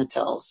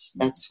genitals.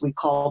 We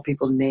call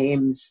people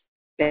names,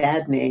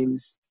 bad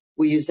names.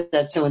 We use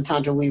that. So in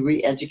Tantra, we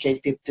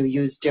re-educate people to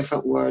use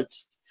different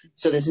words.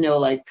 So there's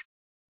no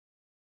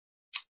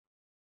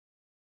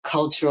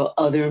cultural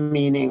other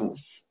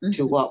meanings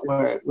to what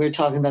we're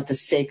talking about, the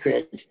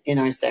sacred in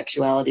our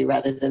sexuality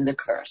rather than the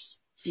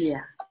curse.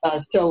 Yeah.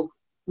 So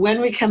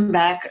when we come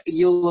back,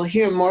 you will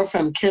hear more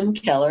from Kim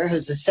Keller,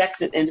 who's a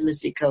sex and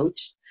intimacy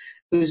coach,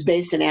 who's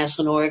based in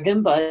Ashland,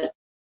 Oregon, but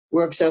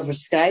works over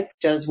Skype,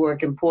 does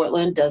work in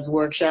Portland, does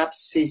workshops,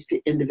 sees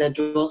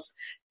individuals,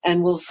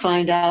 and we'll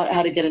find out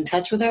how to get in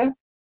touch with her,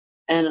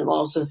 and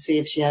also see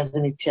if she has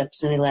any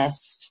tips, any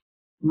last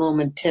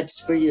moment tips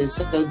for you.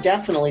 So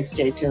definitely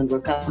stay tuned.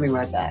 We're coming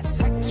right back.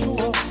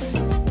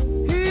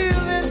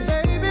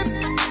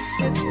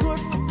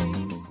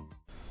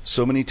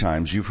 So many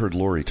times you've heard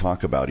Lori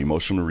talk about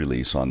emotional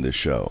release on this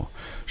show.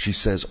 She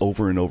says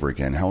over and over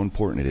again how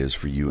important it is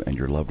for you and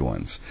your loved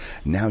ones.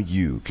 Now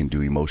you can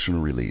do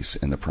emotional release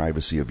in the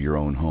privacy of your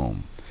own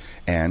home.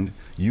 And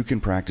you can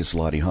practice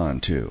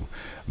Latihan too,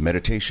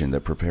 meditation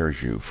that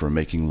prepares you for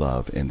making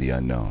love in the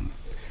unknown.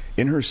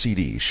 In her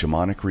CD,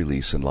 Shamanic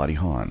Release and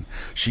Latihan,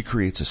 she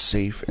creates a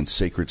safe and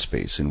sacred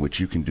space in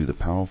which you can do the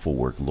powerful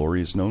work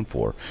Lori is known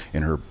for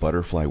in her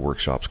Butterfly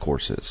Workshops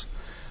courses.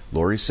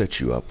 Lori sets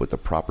you up with the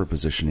proper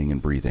positioning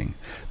and breathing.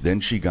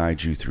 Then she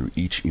guides you through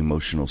each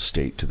emotional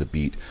state to the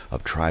beat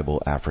of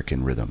tribal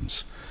African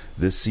rhythms.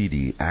 This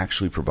CD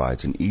actually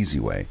provides an easy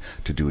way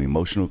to do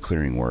emotional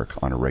clearing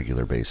work on a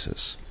regular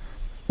basis.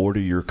 Order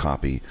your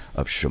copy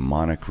of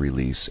Shamanic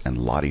Release and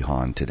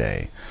Latihan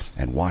today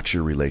and watch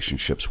your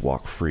relationships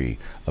walk free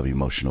of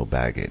emotional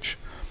baggage.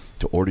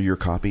 To order your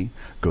copy,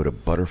 go to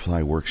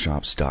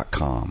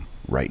butterflyworkshops.com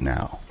right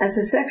now. As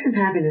a sex and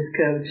happiness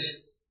coach,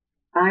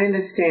 I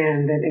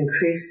understand that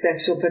increased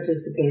sexual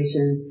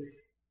participation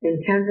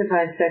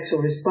intensifies sexual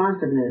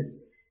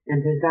responsiveness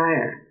and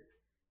desire,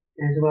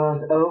 as well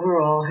as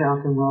overall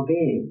health and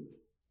well-being.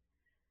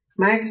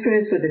 My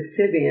experience with the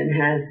Sybian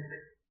has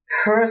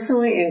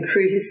personally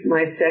increased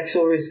my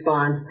sexual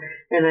response,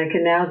 and I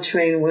can now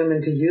train women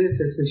to use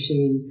this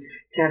machine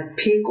to have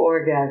peak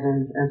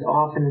orgasms as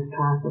often as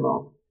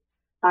possible.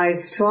 I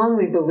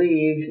strongly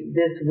believe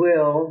this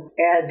will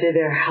add to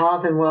their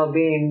health and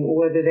well-being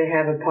whether they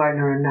have a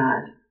partner or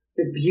not.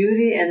 The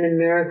beauty and the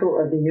miracle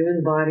of the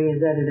human body is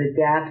that it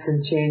adapts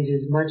and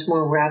changes much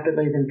more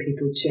rapidly than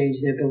people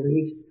change their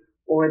beliefs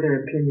or their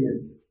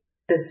opinions.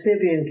 The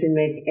Sybian can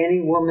make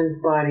any woman's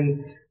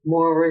body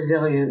more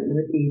resilient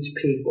with each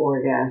peak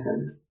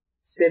orgasm.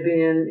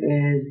 Sybian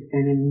is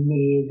an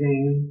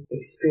amazing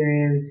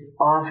experience,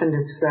 often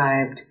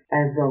described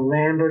as the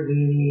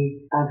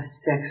Lamborghini of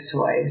sex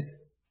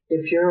toys.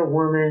 If you're a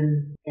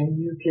woman and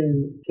you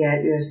can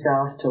get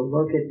yourself to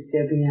look at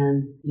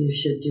Sybian, you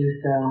should do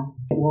so.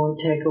 It won't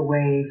take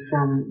away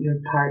from your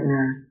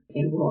partner.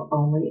 It will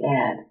only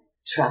add.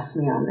 Trust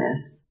me on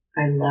this.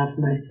 I love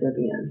my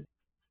Sybian.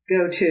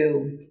 Go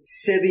to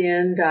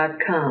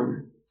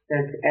Sybian.com.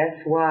 That's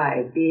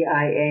SYBIAN.com,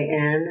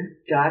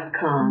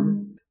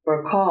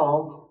 or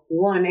call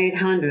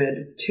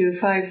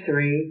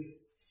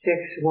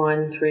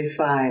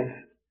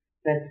 1-800-253-6135.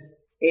 That's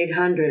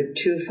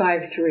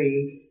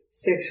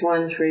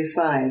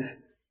 800-253-6135,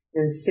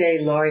 and say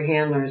Laurie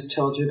Handlers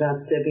told you about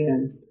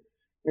Sybian.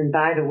 And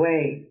by the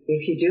way,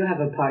 if you do have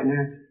a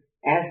partner,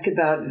 ask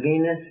about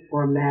Venus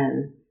for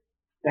Men.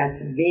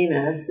 That's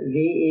Venus,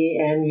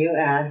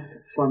 Venus,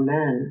 for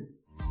men.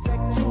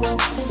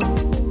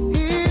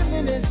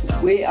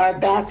 We are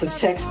back with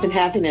Sex and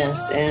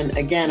Happiness, and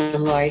again,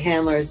 I'm Laurie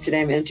Handlers.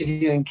 Today I'm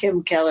interviewing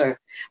Kim Keller.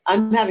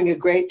 I'm having a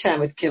great time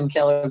with Kim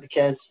Keller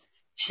because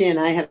she and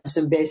I have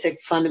some basic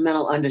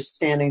fundamental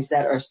understandings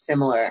that are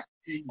similar.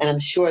 And I'm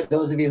sure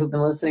those of you who've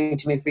been listening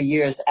to me for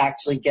years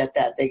actually get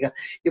that. They go,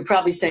 you're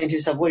probably saying to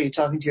yourself, what, are you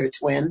talking to your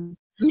twin?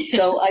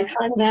 So I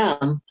kind of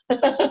am.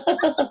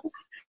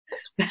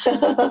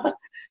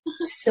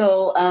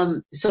 So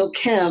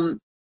Kim,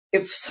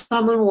 if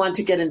someone wants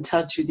to get in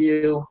touch with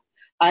you,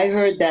 I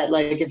heard that,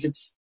 like, if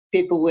it's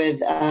people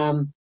with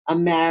a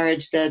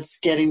marriage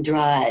that's getting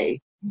dry,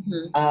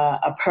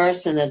 a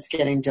person that's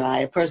getting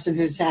dry, a person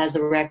who has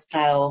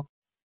erectile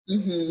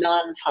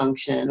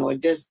non-function or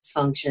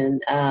dysfunction,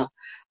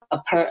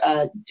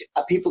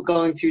 people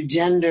going through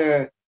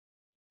gender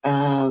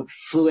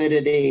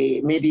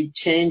fluidity, maybe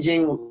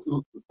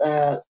changing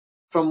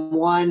from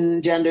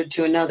one gender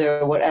to another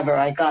or whatever.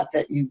 I got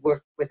that you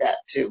work with that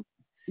too,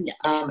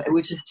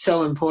 which is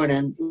so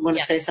important. You want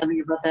to say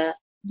something about that?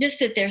 Just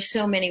that there's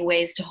so many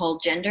ways to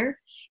hold gender.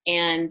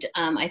 And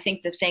I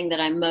think the thing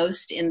that I'm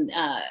most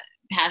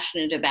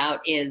passionate about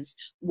is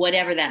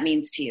whatever that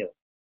means to you.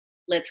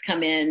 Let's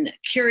come in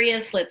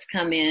curious, let's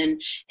come in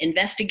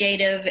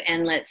investigative,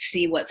 and let's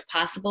see what's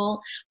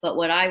possible. But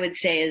what I would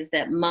say is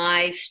that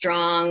my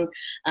strong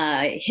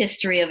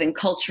history of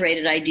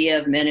enculturated idea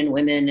of men and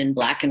women and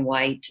black and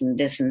white and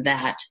this and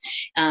that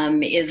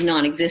is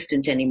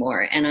non-existent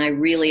anymore. And I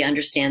really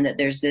understand that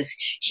there's this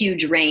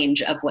huge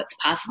range of what's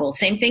possible.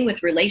 Same thing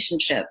with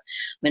relationship,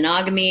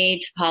 monogamy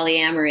to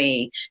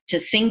polyamory,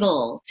 to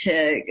single,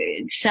 to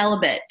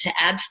celibate, to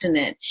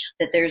abstinent,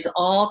 that there's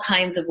all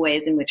kinds of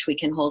ways in which we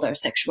can hold our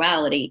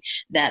sexuality,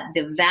 that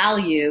the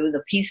value,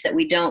 the piece that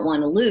we don't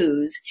want to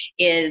lose,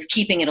 is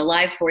keeping it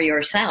alive for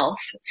yourself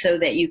so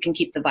that you can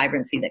keep the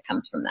vibrancy that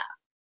comes from that.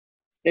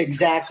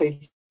 Exactly.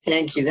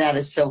 Thank you. That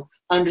is so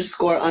 ____. It's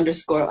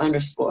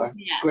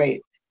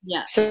great.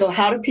 Yeah. So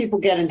how do people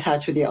get in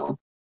touch with you?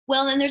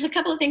 Well, and there's a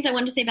couple of things I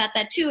wanted to say about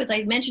that too. As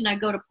I mentioned, I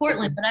go to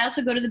Portland, but I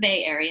also go to the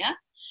Bay Area.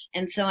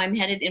 And so I'm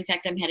headed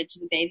to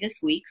the Bay this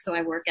week. So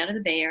I work out of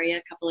the Bay Area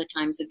a couple of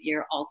times a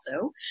year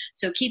also.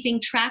 So keeping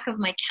track of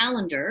my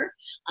calendar,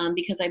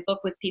 because I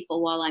book with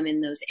people while I'm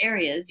in those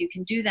areas, you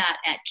can do that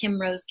at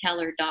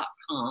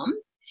KimRoseKeller.com.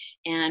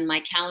 And my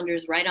calendar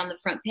is right on the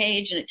front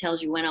page, and it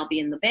tells you when I'll be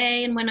in the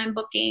Bay and when I'm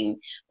booking,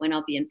 when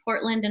I'll be in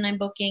Portland and I'm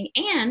booking,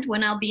 and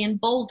when I'll be in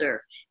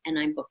Boulder and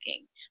I'm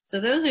booking. So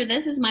I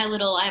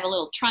have a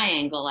little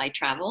triangle I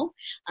travel.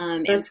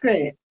 That's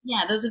great.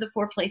 Yeah, those are the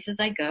 4 places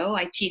I go.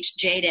 I teach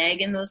Jade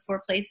Egg in those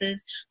 4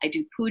 places. I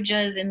do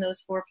pujas in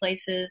those 4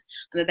 places.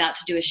 I'm about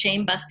to do a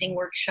shame-busting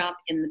workshop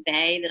in the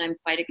Bay that I'm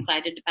quite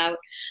excited about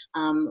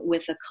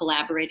with a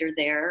collaborator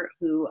there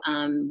who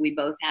we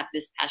both have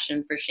this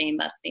passion for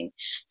shame-busting.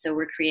 So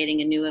we're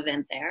creating a new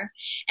event there.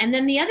 And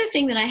then the other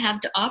thing that I have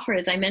to offer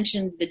is I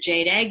mentioned the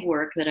Jade Egg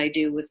work that I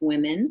do with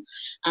women.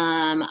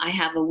 I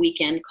have a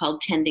weekend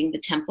called Tending the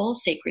Temple,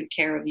 Sacred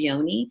Care of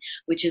Yoni,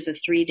 which is a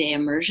 3-day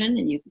immersion,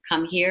 and you can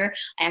come here.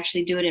 I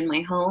actually do it in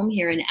my home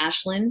here in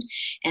Ashland,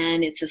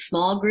 and it's a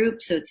small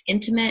group, so it's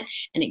intimate,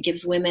 and it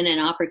gives women an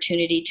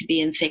opportunity to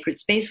be in sacred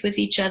space with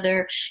each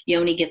other.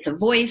 Yoni gets a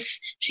voice,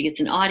 she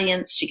gets an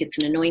audience, she gets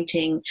an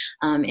anointing,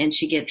 and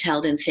she gets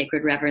held in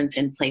sacred reverence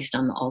and placed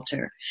on the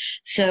altar.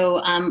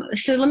 So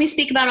let me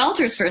speak about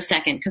altars for a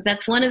second, because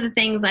that's one of the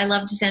things I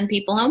love to send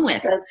people home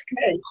with. That's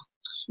great.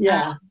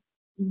 Yeah.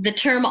 The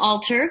term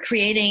altar,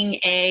 creating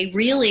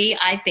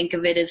I think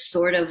of it as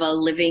sort of a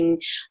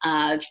living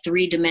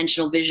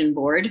 3-dimensional vision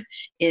board,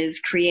 is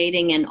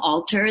creating an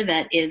altar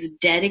that is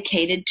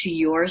dedicated to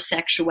your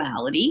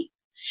sexuality.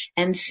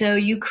 And so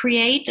you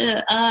create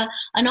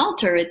an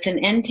altar. It's an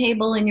end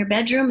table in your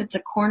bedroom. It's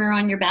a corner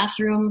on your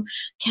bathroom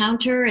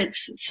counter.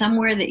 It's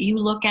somewhere that you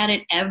look at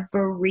it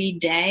every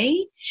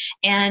day.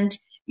 And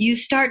you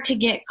start to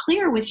get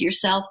clear with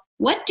yourself.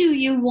 What do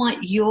you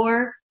want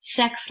your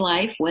sex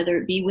life, whether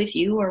it be with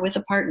you or with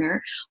a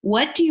partner,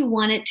 what do you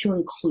want it to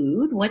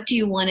include? What do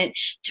you want it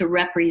to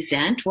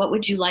represent? What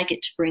would you like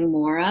it to bring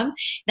more of?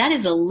 That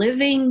is a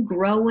living,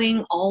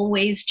 growing,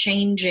 always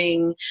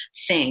changing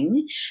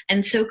thing.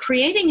 And so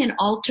creating an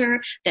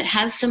altar that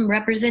has some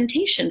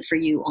representation for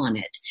you on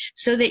it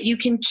so that you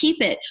can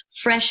keep it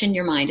fresh in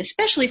your mind,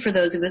 especially for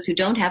those of us who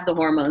don't have the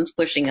hormones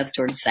pushing us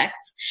towards sex.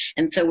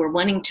 And so we're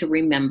wanting to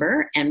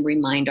remember and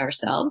remind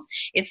ourselves.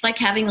 It's like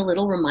having a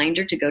little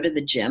reminder to go to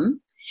the gym.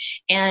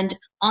 And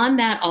on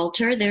that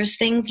altar, there's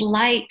things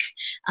like,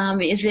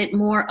 is it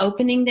more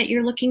opening that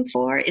you're looking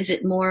for? Is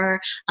it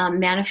more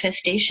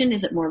manifestation?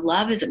 Is it more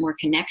love? Is it more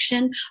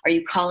connection? Are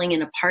you calling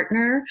in a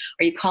partner?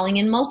 Are you calling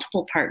in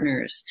multiple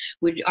partners?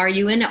 Are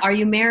you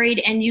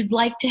married and you'd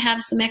like to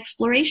have some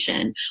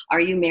exploration? Are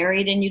you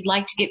married and you'd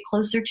like to get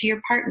closer to your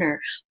partner?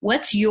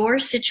 What's your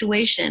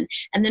situation?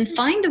 And then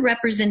find the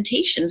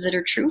representations that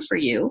are true for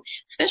you,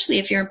 especially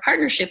if you're in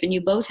partnership and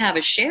you both have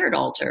a shared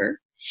altar.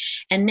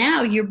 And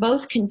now you're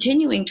both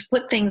continuing to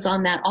put things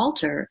on that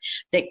altar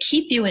that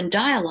keep you in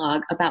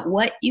dialogue about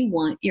what you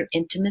want your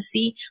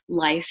intimacy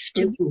life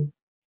to be.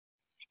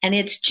 And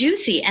it's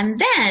juicy. And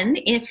then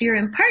if you're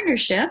in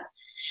partnership,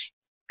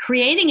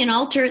 creating an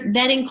altar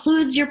that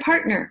includes your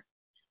partner.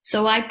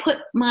 So I put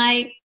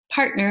my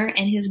partner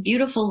and his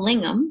beautiful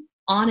lingam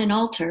on an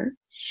altar,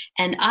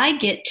 and I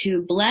get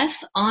to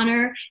bless,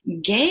 honor,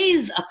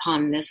 gaze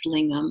upon this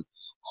lingam,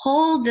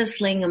 hold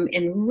this lingam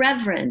in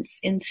reverence,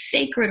 in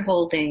sacred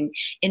holding,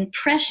 in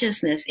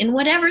preciousness, in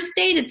whatever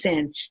state it's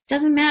in.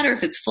 Doesn't matter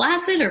if it's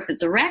flaccid or if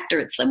it's erect or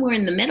it's somewhere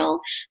in the middle.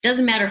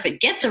 Doesn't matter if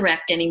it gets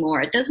erect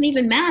anymore. It doesn't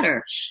even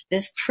matter.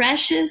 This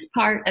precious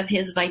part of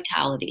his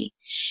vitality.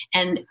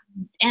 And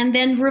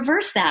then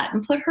reverse that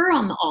and put her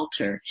on the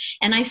altar.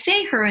 And I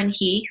say her and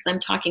he because I'm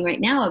talking right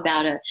now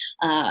about a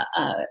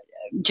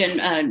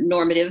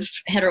normative,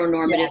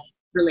 heteronormative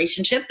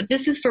relationship, but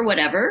this is for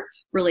whatever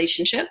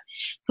relationship.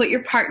 Put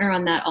your partner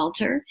on that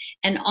altar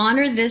and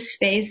honor this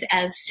space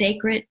as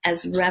sacred,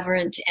 as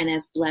reverent, and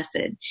as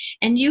blessed.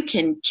 And you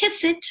can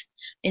kiss it,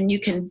 and you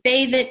can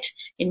bathe it,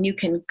 and you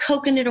can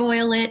coconut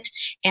oil it,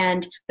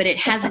 but it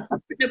has a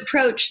different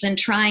approach than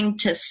trying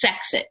to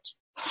sex it.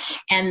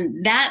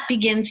 And that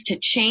begins to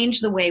change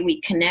the way we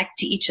connect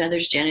to each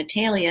other's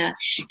genitalia,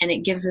 and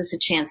it gives us a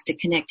chance to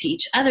connect to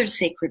each other's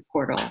sacred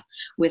portal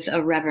with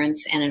a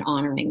reverence and an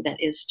honoring that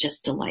is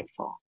just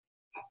delightful.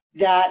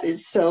 That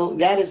is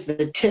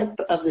the tip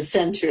of the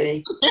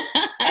century.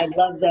 I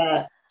love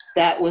that.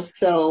 That was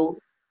so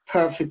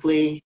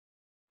perfectly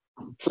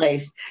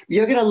placed.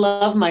 You're going to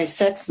love my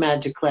sex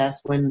magic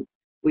class when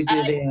we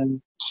do the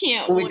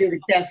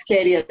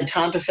Cascadia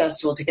Tantra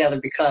Festival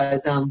together,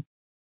 because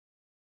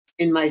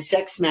in my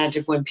sex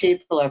magic, when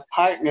people are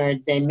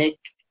partnered, they make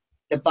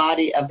the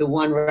body of the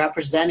one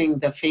representing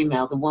the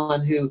female, the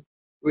one who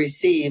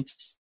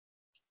receives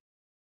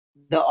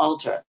the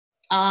altar.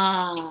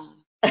 That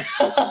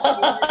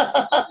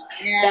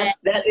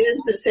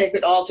is the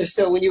sacred altar.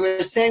 So when you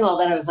were saying all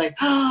that, I was like,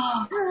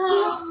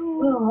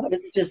 I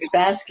was just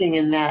basking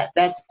in that.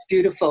 That's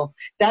beautiful.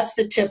 That's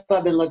the tip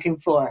I've been looking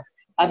for.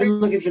 I've been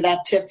looking for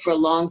that tip for a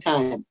long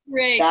time.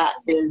 Great. That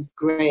is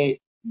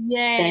great.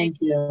 Yay. Thank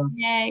you.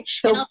 Yay.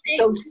 So,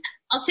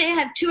 I'll say I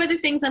have 2 other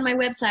things on my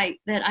website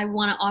that I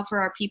want to offer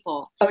our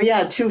people. Oh,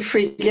 yeah, 2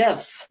 free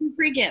gifts. 2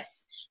 free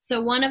gifts. So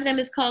one of them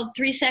is called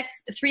 3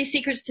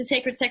 Secrets to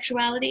Sacred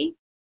Sexuality.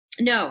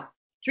 No,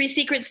 3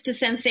 Secrets to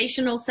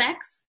Sensational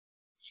Sex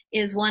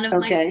is one of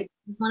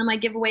my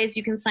giveaways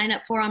you can sign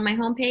up for on my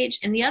homepage.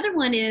 And the other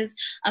one is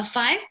a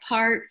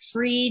 5-part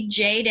free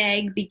Jade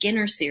Egg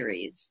beginner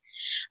series.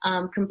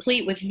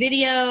 Complete with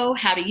video,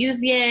 how to use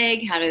the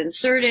egg, how to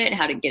insert it,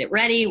 how to get it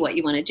ready, what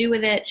you want to do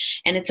with it.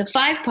 And it's a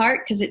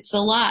 5-part because it's a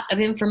lot of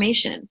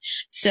information.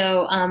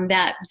 So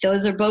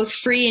those are both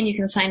free, and you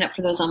can sign up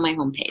for those on my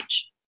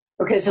homepage.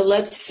 Okay, so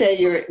let's say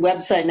your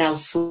website now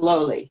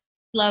slowly.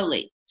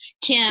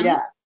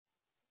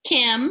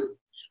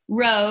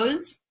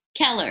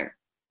 KimRoseKeller.com.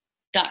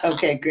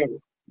 Okay, great.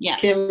 Yeah.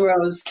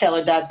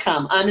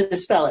 KimRoseKeller.com. I'm going to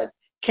spell it.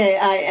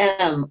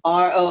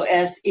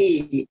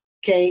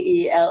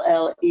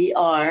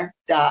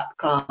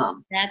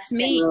 KimRoseKeller.com. That's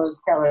me.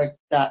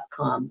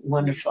 KimRoseKeller.com.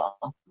 Wonderful.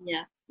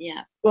 Yeah.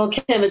 Well,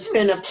 Kim, it's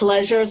been a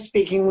pleasure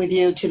speaking with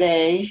you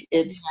today.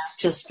 It's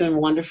just been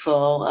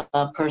wonderful.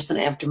 A person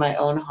after my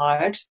own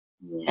heart.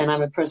 Yeah. And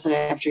I'm a person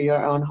after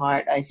your own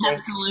heart, I think.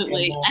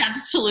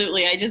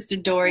 Absolutely. I just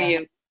adore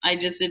you. I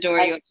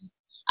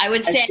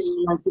would say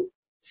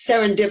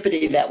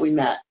serendipity that we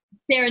met.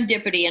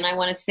 serendipity. And I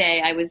want to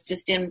say I was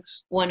just in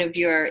one of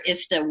your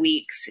ISTA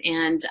weeks,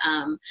 and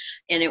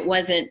it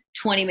wasn't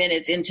 20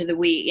 minutes into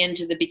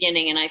the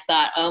beginning, and I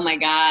thought, oh my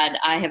God,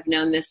 I have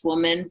known this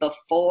woman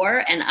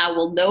before and I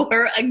will know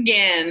her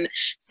again.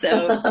 So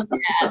yeah,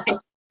 thank you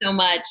so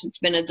much. It's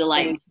been a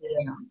delight.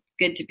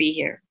 Good to be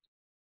here.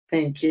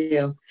 Thank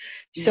you.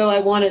 So I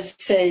want to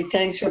say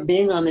thanks for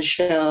being on the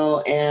show,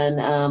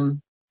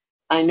 and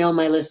I know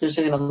my listeners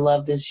are going to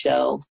love this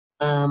show.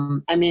 I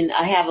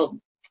have a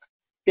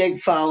big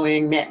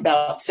following,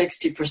 about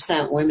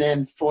 60%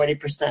 women,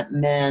 40%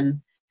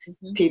 men,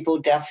 people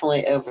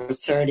definitely over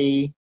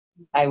 30,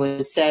 I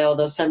would say,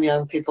 although some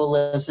young people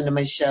listen to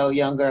my show,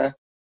 younger,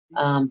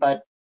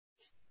 but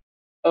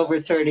over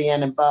 30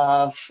 and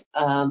above.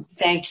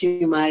 Thank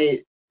you,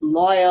 my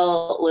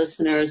loyal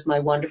listeners, my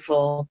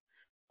wonderful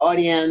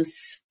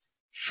audience,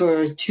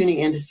 for tuning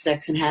into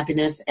Sex and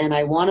Happiness. And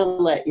I want to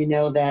let you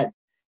know that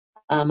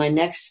my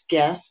next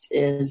guest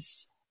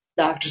is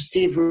Dr.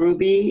 Steve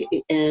Ruby,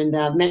 and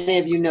many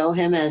of you know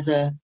him as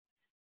a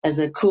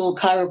cool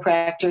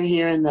chiropractor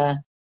here in the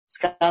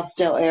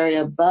Scottsdale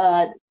area.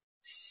 But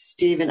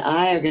Steve and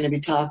I are going to be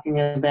talking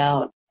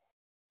about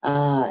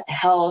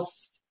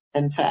health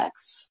and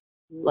sex,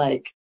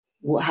 like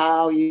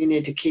how you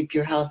need to keep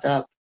your health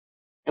up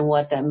and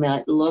what that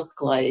might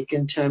look like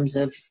in terms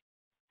of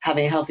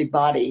having a healthy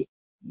body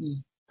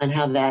and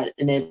how that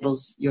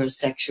enables your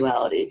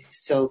sexuality.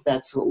 So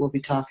that's what we'll be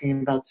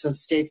talking about. So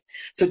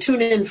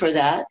tune in for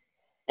that.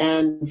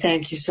 And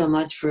thank you so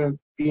much for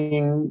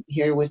being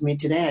here with me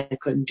today. I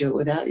couldn't do it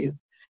without you.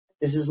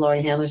 This is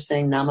Laurie Handler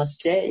saying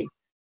namaste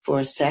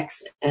for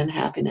Sex and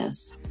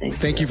Happiness.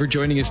 Thank you for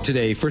joining us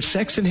today for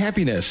Sex and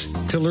Happiness.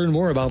 To learn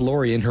more about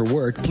Laurie and her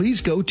work,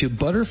 please go to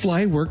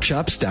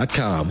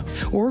butterflyworkshops.com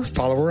or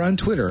follow her on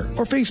Twitter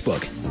or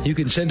Facebook. You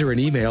can send her an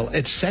email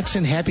at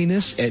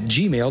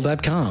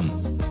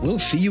sexandhappiness@gmail.com. We'll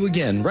see you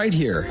again right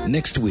here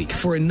next week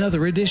for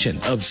another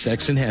edition of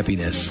Sex and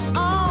Happiness.